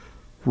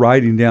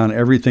writing down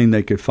everything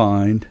they could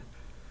find,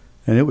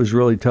 and it was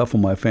really tough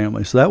on my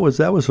family. So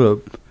that was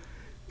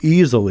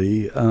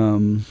easily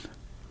the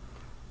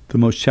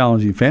most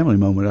challenging family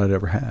moment I'd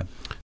ever had.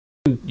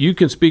 You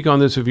can speak on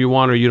this if you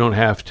want, or you don't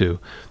have to.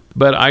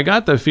 But I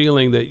got the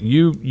feeling that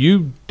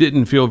you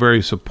didn't feel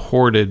very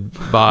supported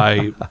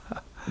by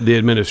the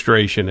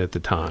administration at the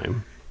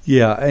time.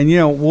 Yeah, and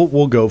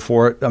we'll go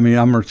for it. I mean,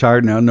 I'm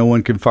retired now; no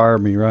one can fire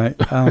me, right?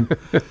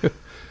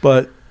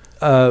 But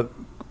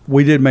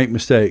we did make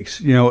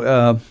mistakes.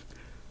 When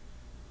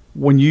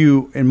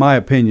you, in my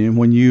opinion,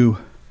 when you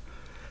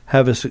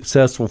have a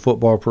successful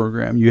football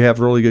program, you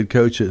have really good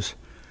coaches.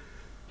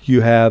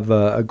 You have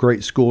a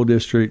great school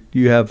district.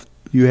 You have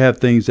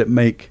things that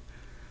make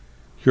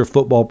your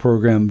football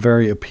program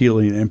very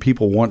appealing, and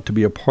people want to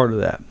be a part of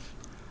that.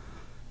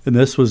 And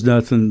this was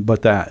nothing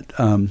but that.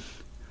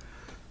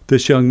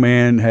 This young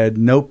man had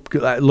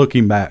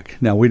looking back,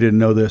 now we didn't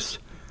know this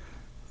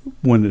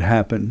when it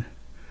happened,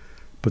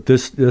 but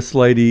this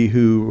lady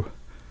who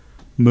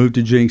moved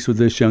to Jenks with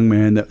this young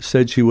man that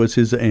said she was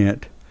his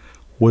aunt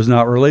was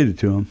not related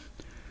to him.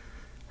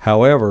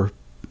 However,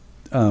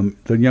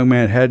 the young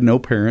man had no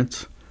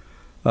parents.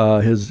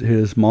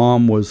 His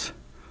mom was,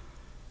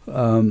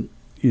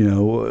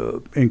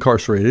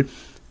 incarcerated,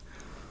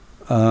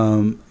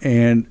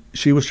 and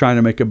she was trying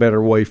to make a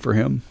better way for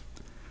him.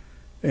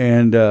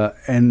 And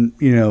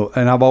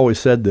I've always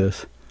said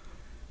this: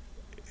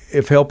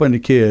 if helping a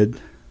kid,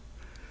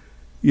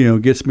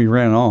 gets me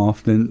ran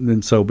off,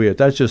 then so be it.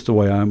 That's just the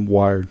way I'm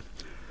wired.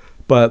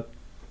 But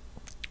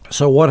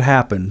so what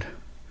happened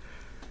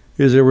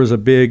is there was a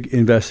big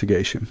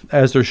investigation,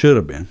 as there should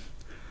have been.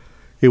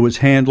 It was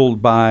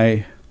handled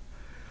by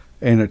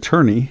an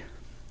attorney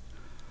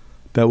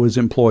that was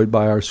employed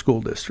by our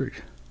school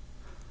district.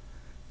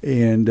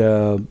 And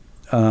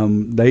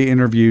they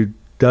interviewed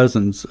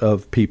dozens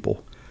of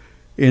people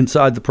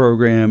inside the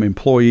program,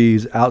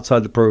 employees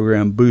outside the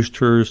program,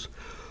 boosters,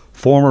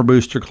 former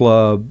booster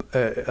club,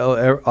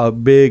 a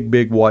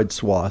big wide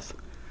swath.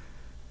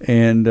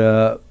 And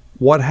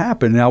what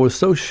happened, and I was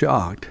so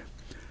shocked,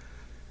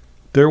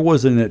 there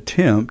was an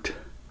attempt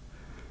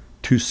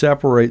to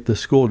separate the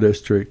school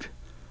district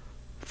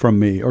from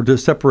me, or to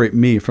separate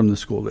me from the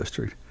school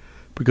district,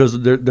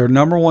 because their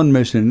number one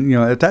mission,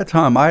 at that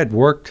time I had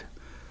worked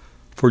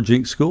for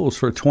Jenks Schools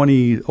for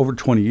over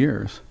 20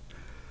 years,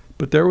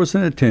 but there was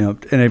an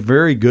attempt, and a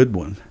very good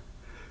one,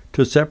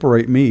 to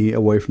separate me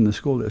away from the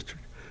school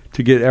district,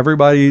 to get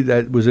everybody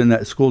that was in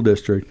that school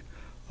district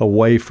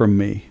away from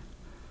me.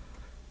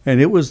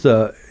 And it was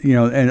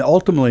and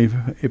ultimately,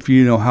 if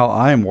you know how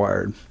I am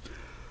wired,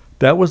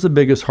 that was the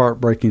biggest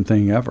heartbreaking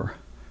thing ever.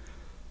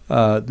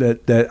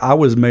 That I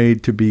was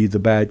made to be the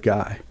bad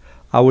guy.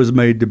 I was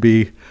made to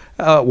be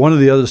one of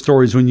the other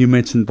stories when you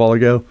mentioned a while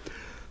ago,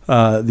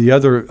 the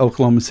other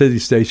Oklahoma City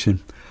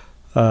station.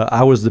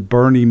 I was the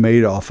Bernie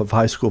Madoff of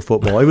high school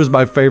football. It was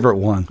my favorite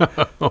one,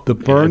 the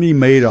Bernie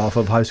Madoff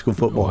of high school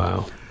football.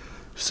 Wow.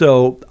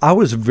 So I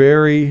was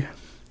to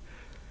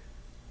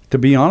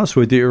be honest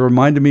with you, it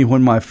reminded me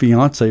when my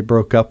fiance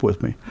broke up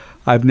with me.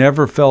 I've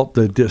never felt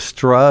the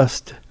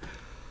distrust.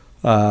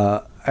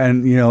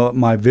 And,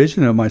 my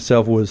vision of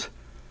myself was,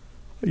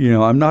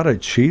 I'm not a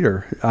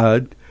cheater.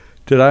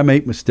 Did I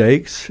make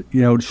mistakes?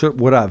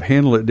 Would I have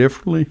handled it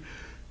differently?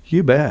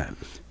 You bet.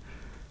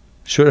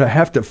 Should I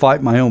have to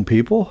fight my own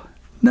people?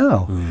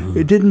 No. Mm-hmm.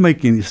 It didn't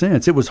make any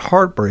sense. It was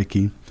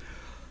heartbreaking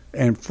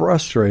and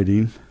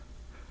frustrating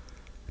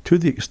to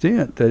the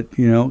extent that,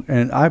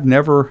 and I've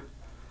never,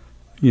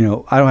 I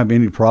don't have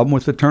any problem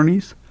with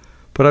attorneys,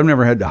 but I've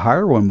never had to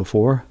hire one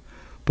before.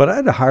 But I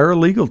had to hire a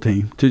legal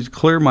team to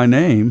clear my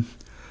name.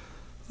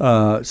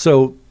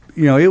 So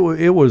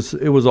it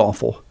was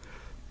awful.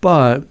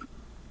 But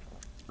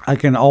I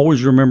can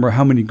always remember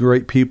how many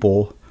great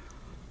people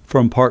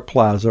from Park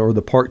Plaza or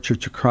the Park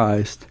Church of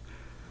Christ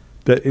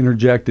that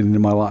interjected into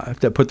my life,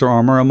 that put their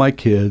arm around my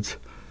kids,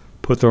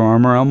 put their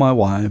arm around my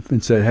wife,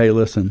 and said, hey,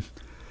 listen,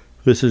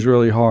 this is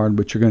really hard,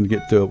 but you're going to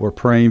get through it. We're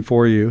praying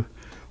for you.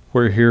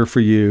 We're here for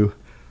you.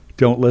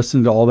 Don't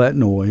listen to all that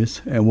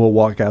noise, and we'll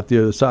walk out the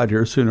other side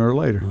here sooner or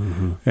later.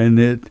 Mm-hmm. And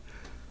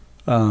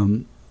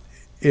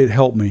it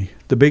helped me.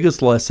 The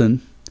biggest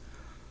lesson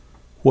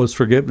was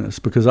forgiveness,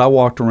 because I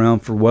walked around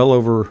for well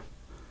over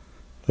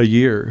a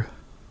year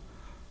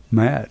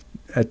mad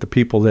at the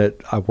people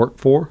that I worked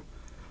for,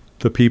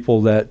 the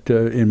people that,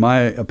 in my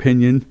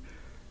opinion,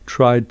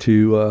 tried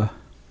to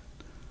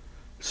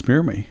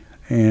smear me.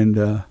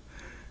 And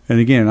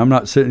again, I'm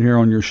not sitting here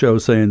on your show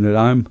saying that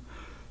I'm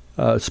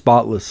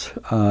spotless.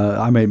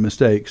 I made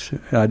mistakes.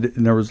 And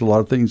there was a lot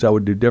of things I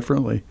would do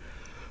differently.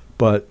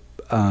 But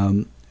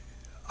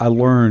I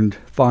learned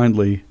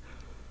finally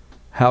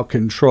how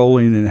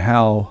controlling and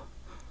how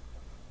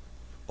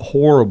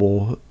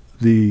horrible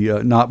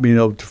the not being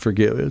able to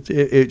forgive.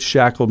 It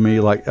shackled me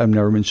like I've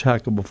never been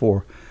shackled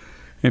before.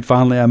 And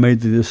finally I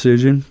made the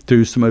decision,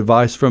 through some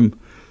advice from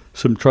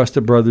some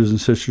trusted brothers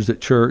and sisters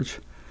at church,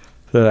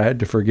 that I had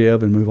to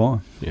forgive and move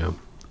on. Yeah.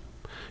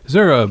 Is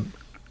there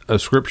a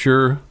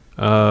scripture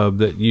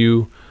that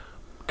you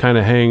kind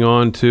of hang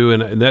on to,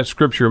 and that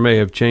scripture may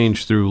have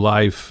changed through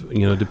life,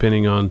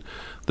 depending on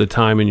the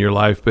time in your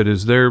life, but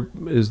is there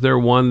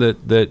one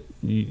that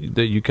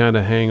you kind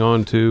of hang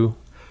on to?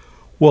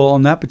 Well,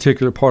 on that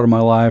particular part of my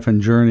life and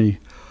journey,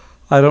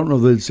 I don't know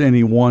that it's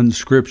any one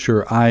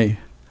scripture. I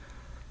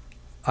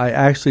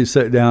actually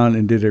sat down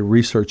and did a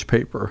research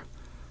paper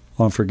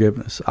on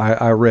forgiveness.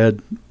 I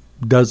read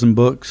a dozen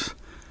books,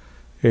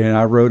 and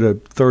I wrote a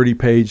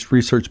 30-page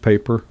research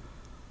paper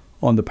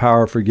on the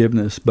power of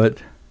forgiveness. But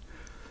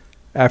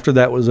after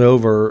that was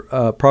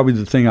over, probably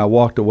the thing I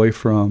walked away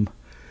from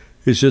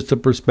is just the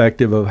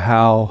perspective of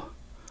how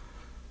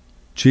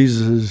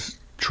Jesus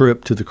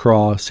trip to the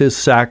cross, his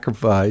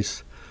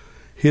sacrifice,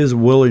 his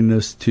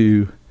willingness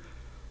to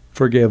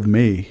forgive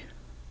me.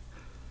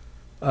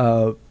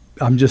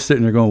 I'm just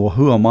sitting there going, well,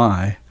 who am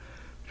I,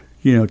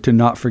 to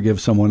not forgive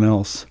someone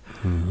else?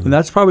 Mm-hmm. And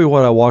that's probably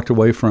what I walked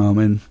away from.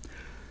 And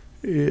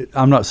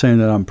I'm not saying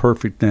that I'm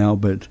perfect now,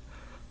 but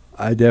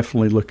I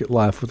definitely look at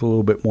life with a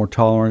little bit more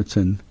tolerance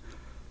and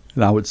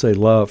I would say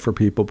love for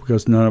people,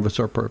 because none of us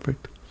are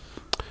perfect.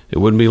 It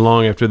wouldn't be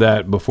long after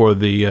that before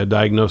the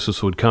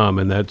diagnosis would come,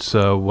 and that's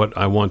what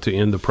I want to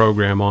end the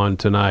program on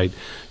tonight,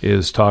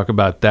 is talk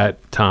about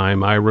that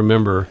time. I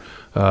remember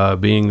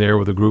being there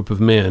with a group of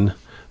men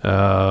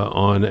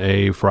on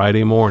a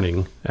Friday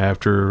morning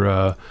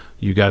after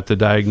you got the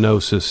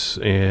diagnosis,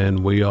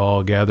 and we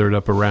all gathered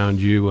up around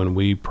you, and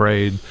we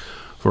prayed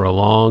for a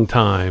long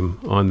time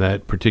on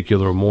that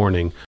particular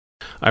morning.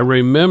 I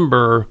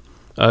remember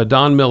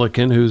Don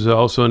Milliken, who's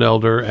also an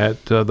elder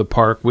at the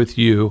park with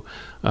you.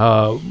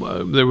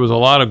 There was a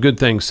lot of good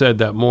things said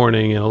that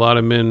morning, and a lot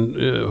of men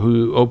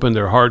who opened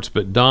their hearts,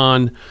 but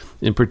Don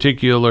in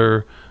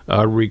particular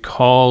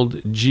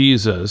recalled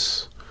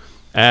Jesus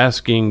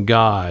asking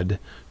God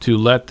to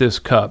let this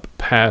cup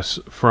pass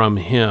from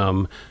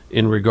him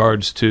in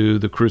regards to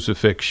the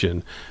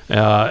crucifixion.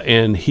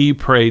 And he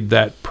prayed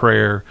that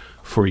prayer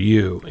for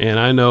you. And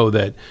I know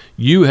that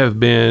you have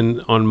been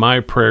on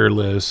my prayer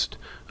list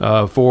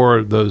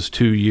for those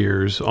 2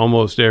 years,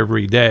 almost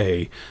every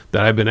day,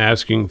 that I've been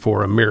asking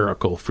for a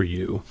miracle for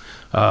you.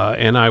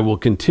 And I will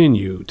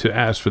continue to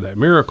ask for that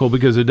miracle,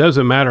 because it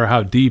doesn't matter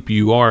how deep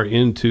you are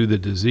into the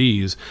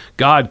disease,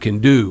 God can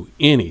do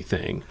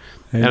anything.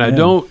 Amen.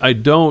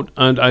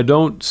 And I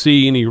don't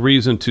see any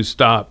reason to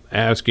stop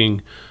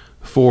asking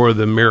for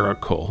the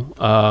miracle.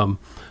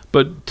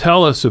 But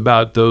tell us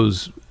about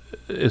those,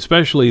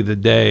 especially the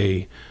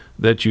day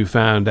that you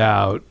found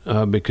out,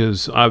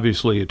 because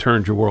obviously it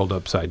turned your world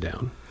upside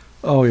down.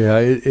 Oh yeah,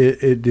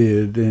 it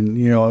did.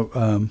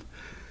 And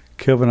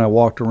Kevin and I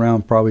walked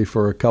around probably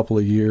for a couple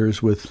of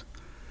years with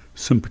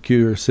some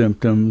peculiar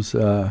symptoms.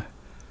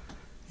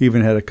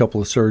 Even had a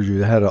couple of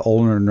surgeries. I had an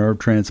ulnar nerve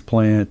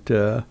transplant,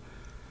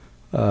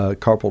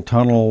 carpal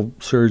tunnel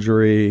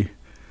surgery.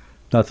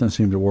 Nothing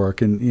seemed to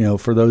work. And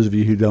for those of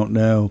you who don't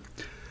know,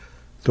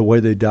 the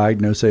way they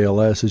diagnose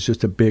ALS is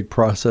just a big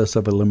process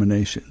of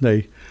elimination.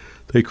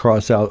 They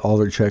cross out all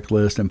their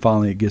checklists, and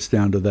finally it gets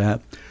down to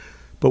that.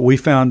 But we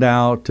found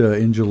out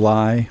in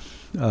July,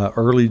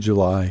 early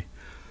July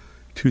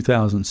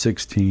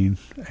 2016,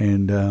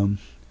 and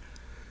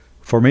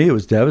for me it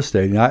was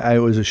devastating. It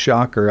was a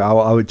shocker.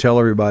 I would tell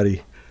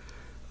everybody,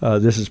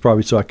 this is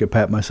probably so I could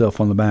pat myself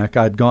on the back.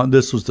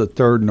 This was the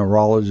third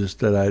neurologist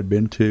that I had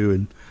been to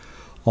in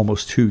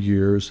almost 2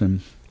 years, and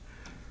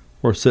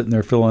we're sitting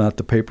there filling out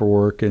the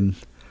paperwork, and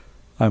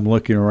I'm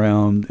looking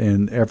around,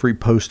 and every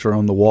poster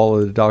on the wall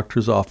of the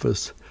doctor's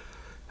office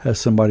has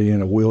somebody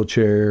in a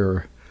wheelchair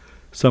or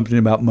something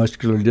about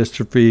muscular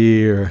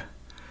dystrophy,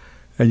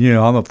 and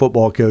I'm a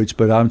football coach,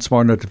 but I'm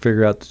smart enough to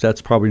figure out that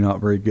that's probably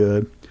not very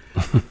good.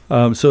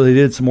 So they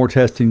did some more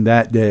testing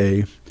that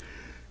day,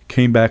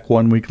 came back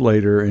 1 week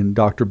later, and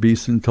Dr.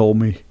 Beeson told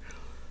me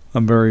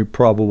it's very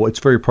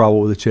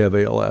probable that you have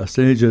ALS.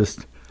 And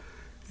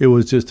it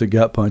was just a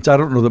gut punch. I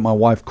don't know that my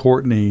wife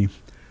Courtney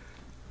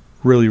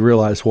really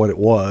realized what it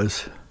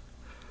was,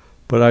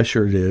 but I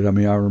sure did. I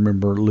mean, I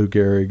remember Lou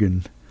Gehrig,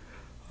 and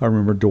I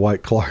remember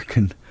Dwight Clark,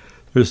 and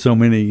there's so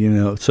many,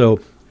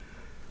 So,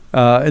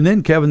 and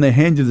then, Kevin, they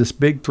hand you this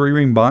big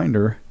 3-ring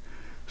binder,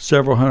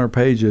 several hundred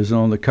pages, and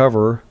on the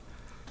cover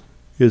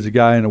is a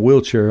guy in a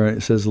wheelchair, and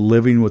it says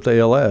Living with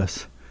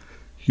ALS.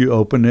 You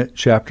open it,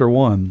 Chapter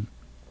 1.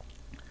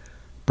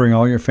 Bring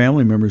all your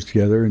family members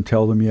together and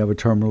tell them you have a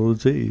terminal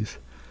disease.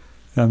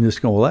 And I'm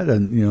just going, well, that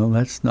doesn't,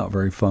 that's not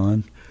very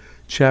fun.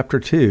 Chapter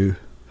 2,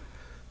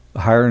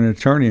 hire an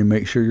attorney and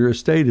make sure your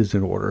estate is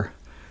in order.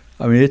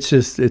 I mean, there's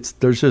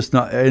just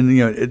not,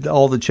 and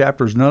all the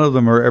chapters, none of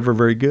them are ever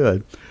very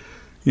good.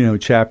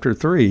 Chapter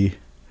 3,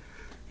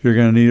 you're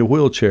going to need a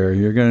wheelchair,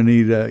 you're going to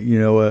need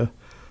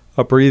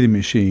a breathing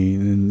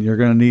machine, and you're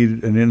going to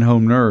need an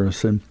in-home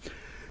nurse, and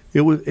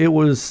it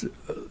was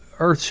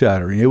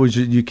earth-shattering. It was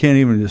you can't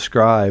even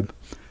describe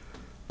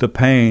the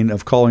pain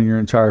of calling your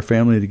entire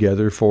family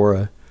together for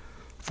a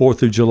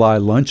 4th of July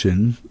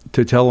luncheon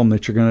to tell them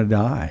that you're going to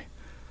die.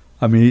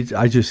 I mean,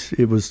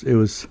 it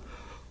was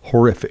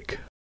horrific.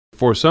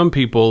 For some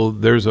people,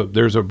 there's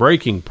a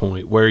breaking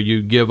point where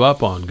you give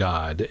up on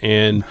God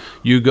and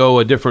you go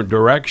a different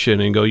direction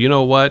and go, you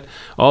know what?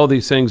 All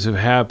these things have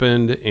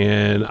happened,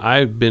 and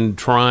I've been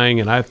trying,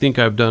 and I think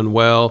I've done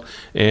well,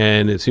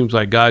 and it seems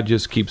like God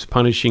just keeps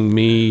punishing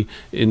me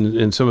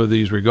in some of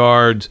these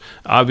regards.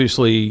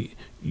 Obviously,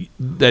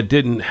 that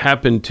didn't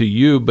happen to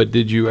you, but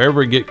did you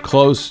ever get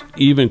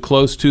even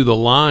close to the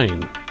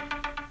line?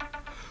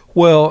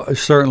 Well,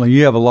 certainly.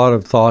 You have a lot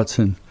of thoughts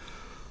and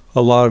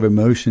a lot of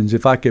emotions.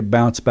 If I could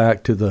bounce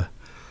back to the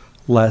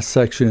last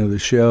section of the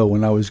show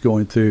when I was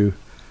going through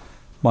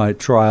my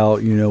trial,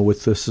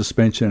 with the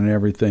suspension and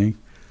everything,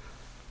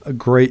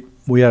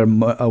 we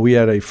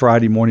had a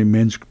Friday morning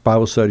men's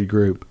Bible study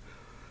group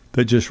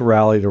that just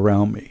rallied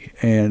around me,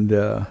 and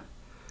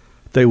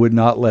they would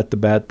not let the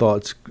bad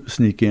thoughts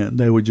sneak in.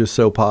 They were just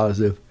so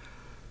positive.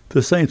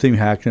 The same thing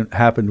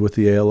happened with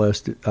the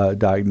ALS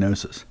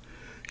diagnosis.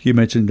 You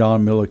mentioned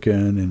Don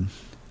Milliken,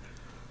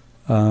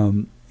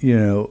 and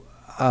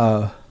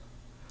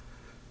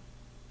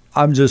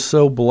I'm just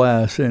so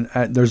blessed,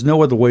 and there's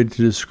no other way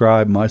to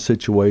describe my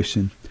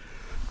situation,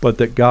 but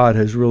that God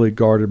has really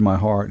guarded my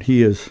heart.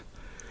 He has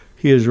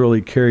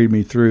really carried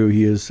me through.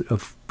 He has,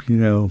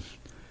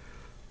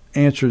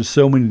 answered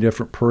so many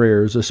different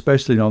prayers,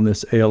 especially on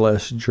this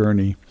ALS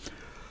journey.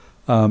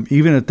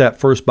 Even at that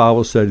first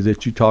Bible study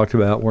that you talked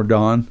about, where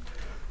Don,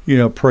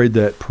 prayed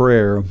that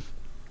prayer,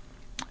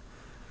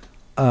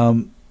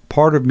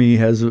 part of me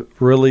has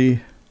really,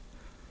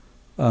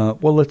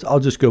 I'll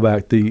just go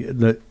back.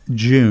 The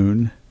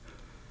June,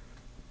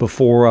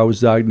 before I was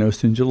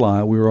diagnosed in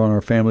July, we were on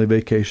our family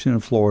vacation in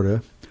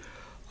Florida.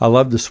 I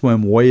love to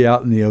swim way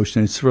out in the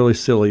ocean. It's really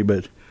silly,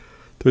 but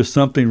there's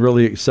something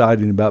really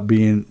exciting about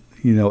being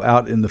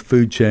out in the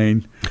food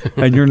chain,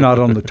 and you're not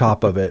on the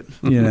top of it,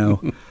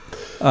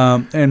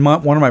 And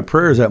one of my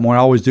prayers that morning,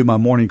 I always do my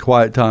morning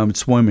quiet time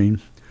swimming,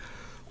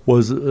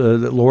 was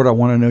that, Lord, I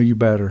want to know you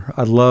better.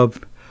 I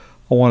want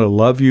to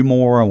love you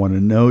more. I want to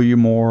know you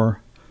more.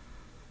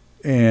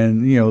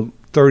 And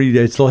 30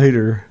 days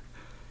later,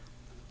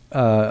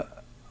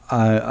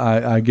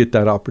 I get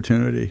that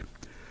opportunity.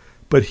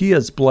 But He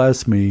has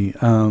blessed me.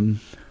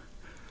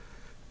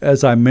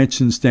 As I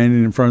mentioned,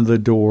 standing in front of the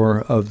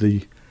door of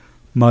the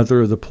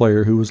mother of the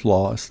player who was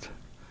lost.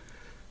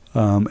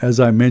 As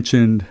I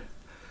mentioned,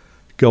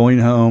 going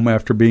home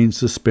after being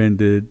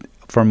suspended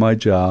from my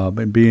job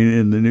and being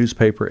in the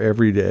newspaper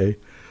every day.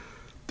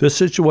 This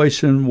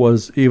situation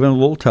was even a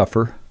little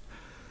tougher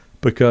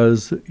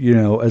because,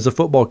 as a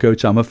football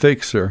coach, I'm a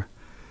fixer.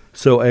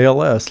 So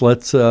ALS,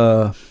 let's eat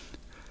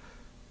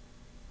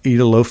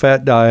a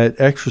low-fat diet,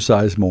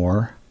 exercise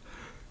more,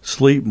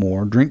 sleep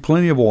more, drink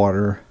plenty of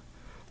water.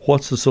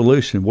 What's the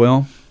solution?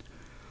 Well,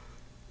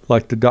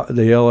 like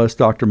the ALS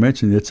doctor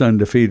mentioned, it's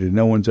undefeated.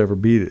 No one's ever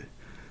beat it.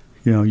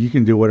 You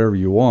can do whatever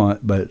you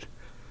want, but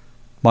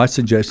my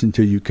suggestion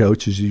to you,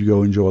 coach, is you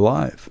go enjoy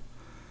life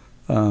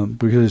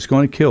because it's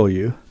going to kill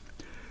you.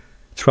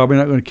 It's probably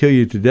not going to kill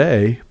you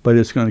today, but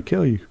it's going to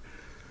kill you.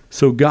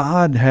 So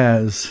God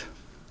has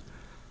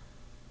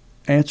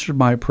answered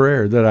my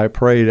prayer that I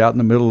prayed out in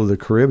the middle of the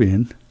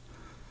Caribbean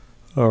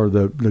or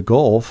the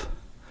Gulf.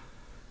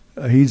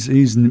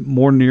 He's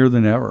more near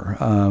than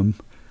ever.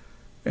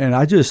 And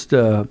I just,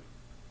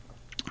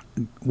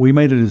 we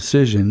made a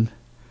decision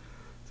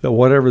that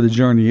whatever the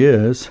journey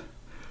is,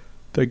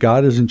 that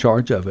God is in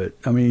charge of it.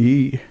 I mean,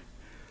 He,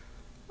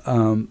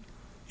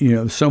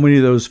 so many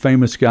of those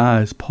famous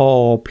guys,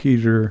 Paul,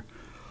 Peter,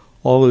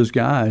 all those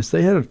guys,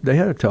 they had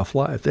a tough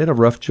life. They had a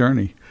rough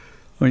journey.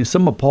 I mean,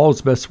 some of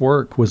Paul's best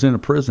work was in a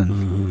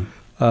prison.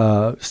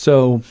 Mm-hmm.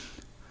 So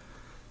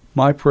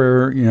my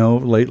prayer,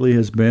 lately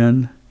has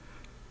been,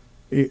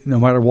 no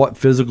matter what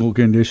physical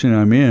condition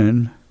I'm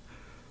in,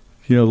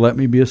 let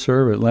me be a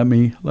servant. Let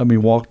me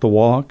walk the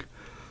walk.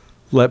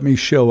 Let me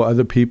show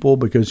other people,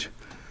 because,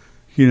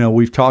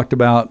 we've talked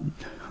about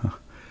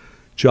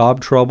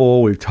job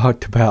trouble. We've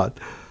talked about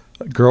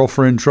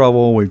girlfriend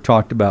trouble. We've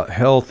talked about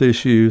health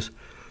issues.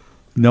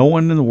 No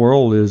one in the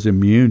world is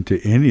immune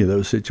to any of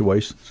those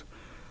situations.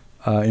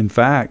 In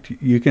fact,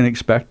 you can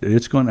expect it.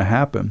 It's going to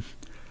happen.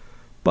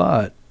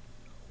 But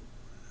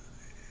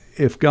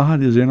if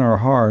God is in our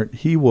heart,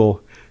 He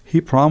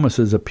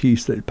promises a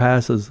peace that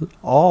passes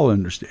all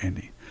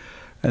understanding.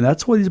 And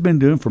that's what He's been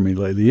doing for me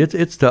lately.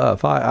 It's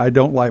tough. I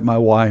don't like my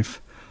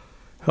wife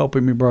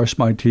helping me brush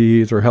my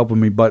teeth or helping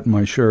me button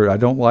my shirt. I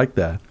don't like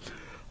that.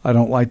 I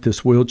don't like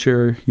this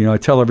wheelchair. I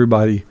tell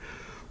everybody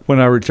when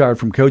I retired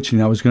from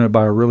coaching, I was going to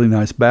buy a really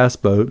nice bass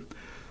boat.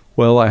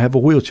 Well, I have a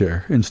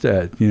wheelchair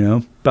instead,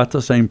 about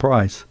the same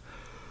price.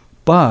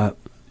 But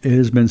it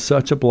has been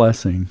such a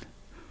blessing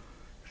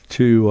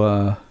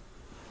to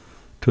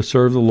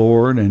serve the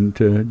Lord and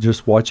to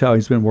just watch how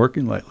He's been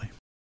working lately.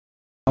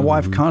 My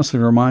wife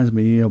constantly reminds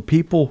me,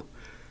 people,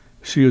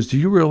 she goes, do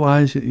you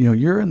realize,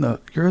 you're in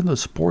the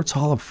Sports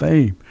Hall of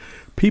Fame.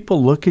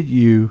 People look at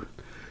you,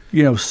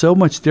 so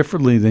much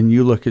differently than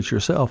you look at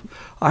yourself.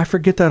 I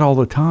forget that all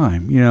the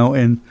time,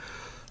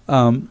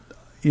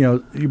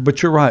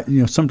 but you're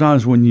right.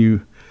 Sometimes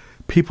when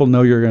people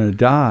know you're going to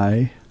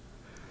die,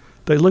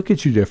 they look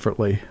at you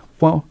differently.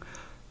 Well,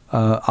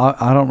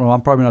 I don't know.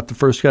 I'm probably not the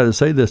first guy to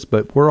say this,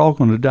 but we're all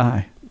going to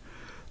die.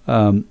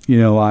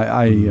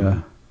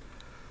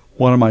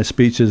 One of my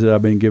speeches that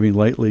I've been giving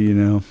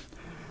lately,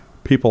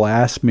 people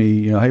ask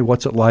me, hey,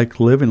 what's it like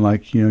living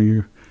like,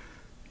 you're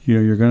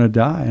going to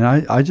die? And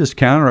I just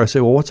counter. I say,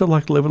 well, what's it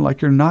like living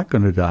like you're not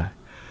going to die?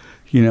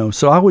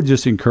 So I would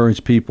just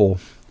encourage people,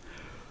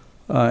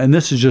 and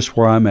this is just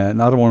where I'm at,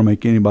 and I don't want to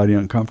make anybody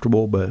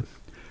uncomfortable, but,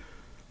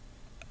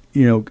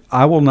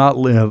 I will not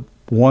live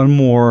one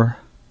more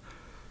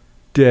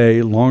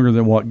day longer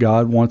than what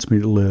God wants me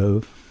to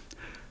live,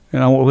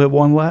 and I won't live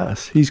one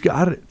less. He's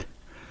got it.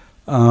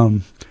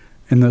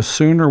 And the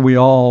sooner we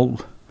all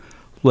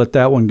let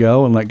that one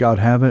go and let God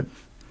have it,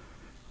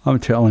 I'm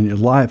telling you,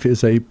 life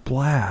is a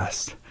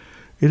blast.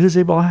 It is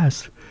a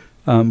blast.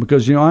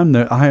 Because, I'm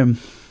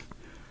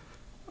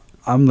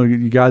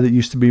the guy that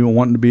used to be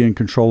wanting to be in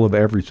control of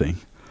everything.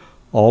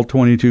 All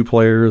 22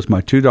 players,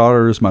 my 2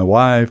 daughters, my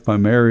wife, my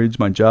marriage,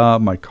 my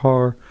job, my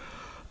car.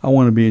 I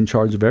want to be in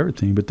charge of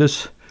everything. But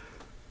this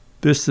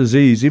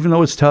disease, even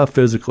though it's tough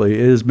physically,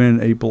 it has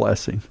been a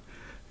blessing.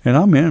 And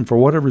I'm in for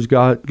whatever's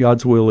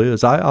God's will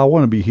is. I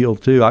want to be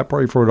healed too. I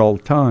pray for it all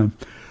the time.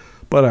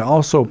 But I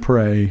also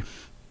pray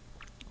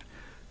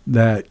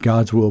that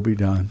God's will be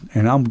done.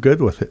 And I'm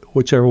good with it,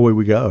 whichever way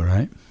we go,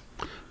 right?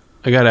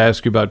 I got to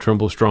ask you about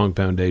Trimble Strong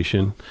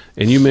Foundation.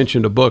 And you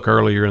mentioned a book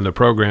earlier in the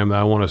program that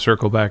I want to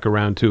circle back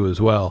around to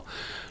as well.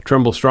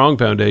 Trimble Strong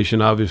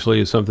Foundation obviously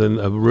is a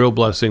real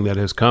blessing that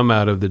has come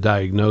out of the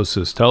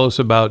diagnosis. Tell us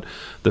about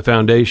the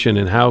foundation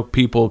and how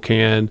people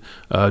can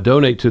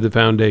donate to the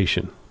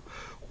foundation.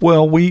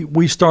 Well,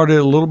 we started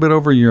a little bit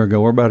over a year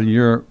ago. We're about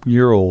a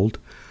year old.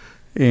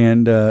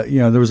 And,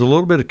 there was a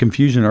little bit of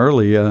confusion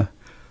early.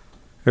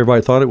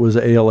 Everybody thought it was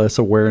ALS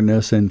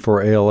awareness and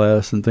for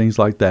ALS and things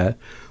like that,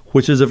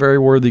 which is a very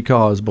worthy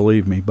cause,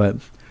 believe me. But,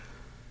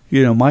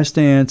 my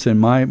stance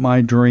and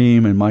my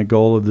dream and my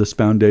goal of this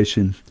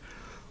foundation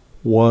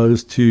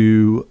was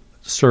to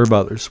serve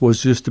others,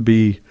 was just to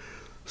be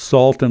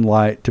salt and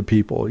light to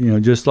people,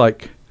 just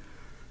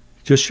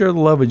share the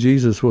love of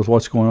Jesus with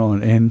what's going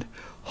on. And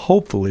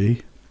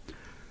hopefully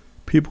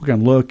people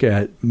can look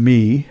at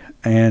me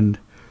and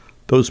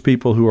those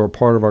people who are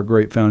part of our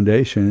great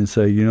foundation and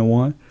say, you know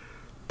what?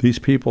 These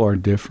people are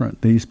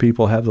different. These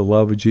people have the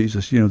love of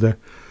Jesus. They're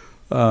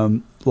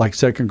like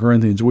 2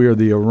 Corinthians, we are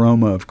the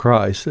aroma of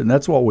Christ, and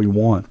that's what we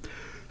want.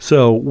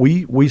 So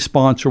we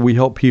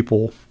help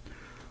people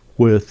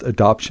with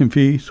adoption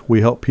fees.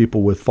 We help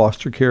people with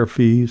foster care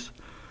fees.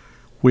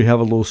 We have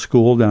a little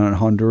school down in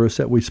Honduras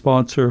that we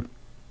sponsor.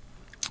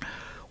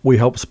 We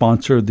help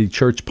sponsor the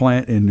church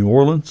plant in New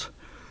Orleans,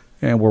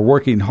 and we're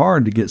working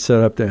hard to get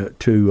set up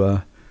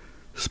to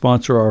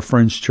sponsor our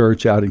Friends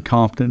Church out in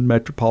Compton,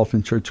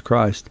 Metropolitan Church of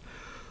Christ.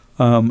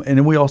 And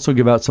then we also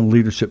give out some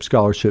leadership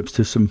scholarships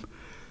to some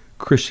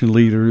Christian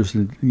leaders,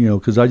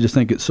 because I just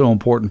think it's so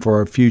important for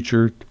our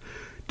future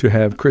to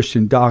have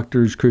Christian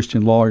doctors,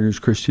 Christian lawyers,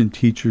 Christian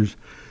teachers.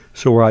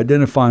 So we're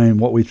identifying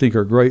what we think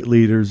are great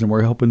leaders, and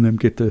we're helping them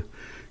get to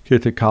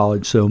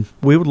college. So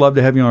we would love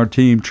to have you on our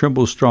team,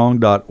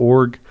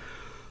 TrimbleStrong.org.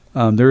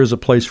 There is a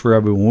place for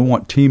everyone. We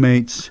want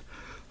teammates.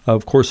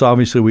 Of course,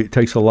 obviously, it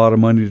takes a lot of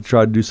money to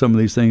try to do some of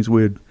these things.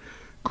 We'd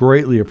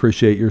greatly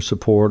appreciate your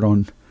support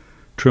on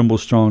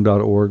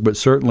TrimbleStrong.org. But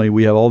certainly,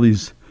 we have all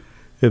these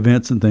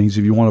events and things.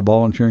 If you want to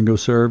volunteer and go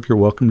serve, you're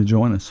welcome to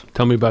join us.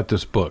 Tell me about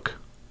this book.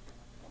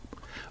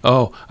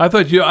 Oh, I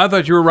thought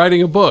you were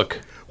writing a book.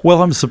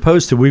 Well, I'm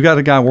supposed to. We've got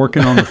a guy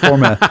working on the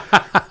format.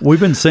 We've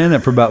been saying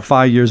that for about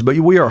 5 years, but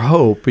we are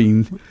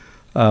hoping,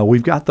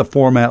 we've got the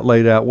format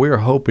laid out. We are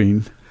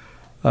hoping,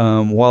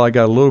 while I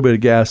got a little bit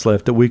of gas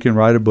left, that we can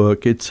write a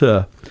book. It's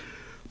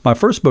my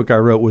first book I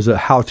wrote was a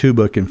how-to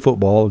book in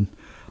football, and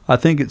I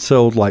think it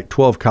sold like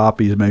 12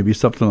 copies, maybe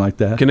something like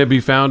that. Can it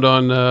be found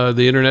on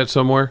the internet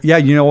somewhere? Yeah,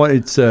 you know what?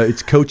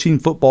 It's Coaching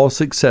Football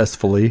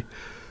Successfully.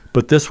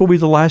 But this will be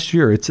the last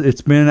year.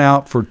 It's been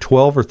out for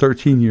 12 or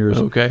 13 years.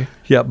 Okay.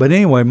 Yeah, but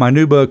anyway, my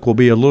new book will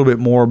be a little bit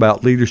more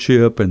about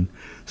leadership and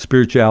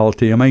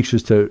spirituality. I'm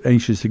anxious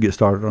to get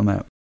started on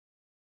that.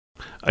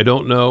 I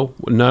don't know.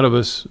 None of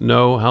us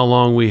know how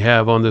long we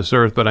have on this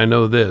earth, but I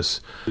know this.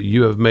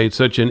 You have made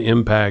such an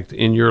impact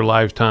in your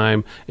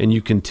lifetime, and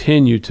you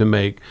continue to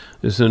make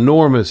this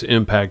enormous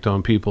impact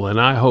on people.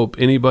 And I hope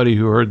anybody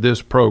who heard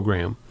this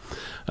program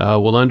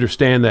will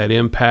understand that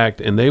impact,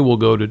 and they will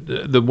go to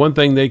the one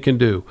thing they can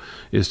do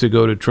is to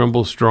go to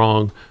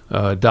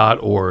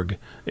TrimbleStrong.org.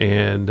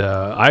 And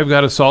I've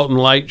got a Salt and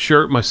Light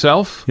shirt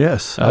myself.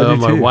 Yes, I do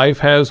my too. wife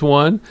has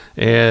one,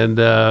 and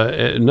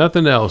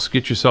nothing else.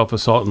 Get yourself a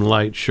Salt and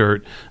Light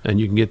shirt, and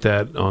you can get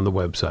that on the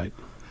website.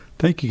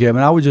 Thank you,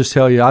 Kevin. I would just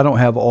tell you, I don't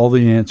have all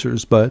the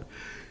answers, but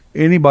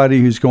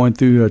anybody who's going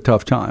through a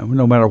tough time,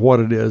 no matter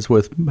what it is,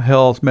 with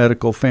health,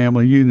 medical,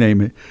 family, you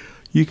name it,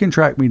 you can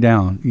track me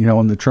down,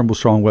 on the Trimble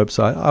Strong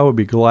website. I would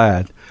be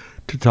glad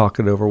to talk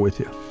it over with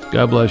you.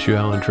 God bless you,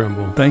 Allan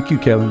Trimble. Thank you,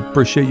 Kevin.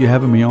 Appreciate you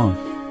having me on.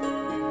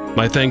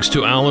 My thanks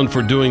to Allan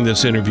for doing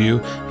this interview.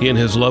 He and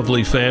his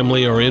lovely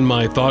family are in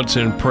my thoughts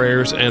and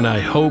prayers, and I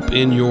hope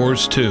in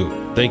yours too.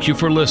 Thank you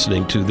for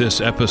listening to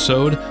this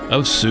episode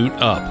of Suit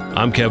Up.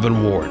 I'm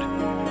Kevin Ward.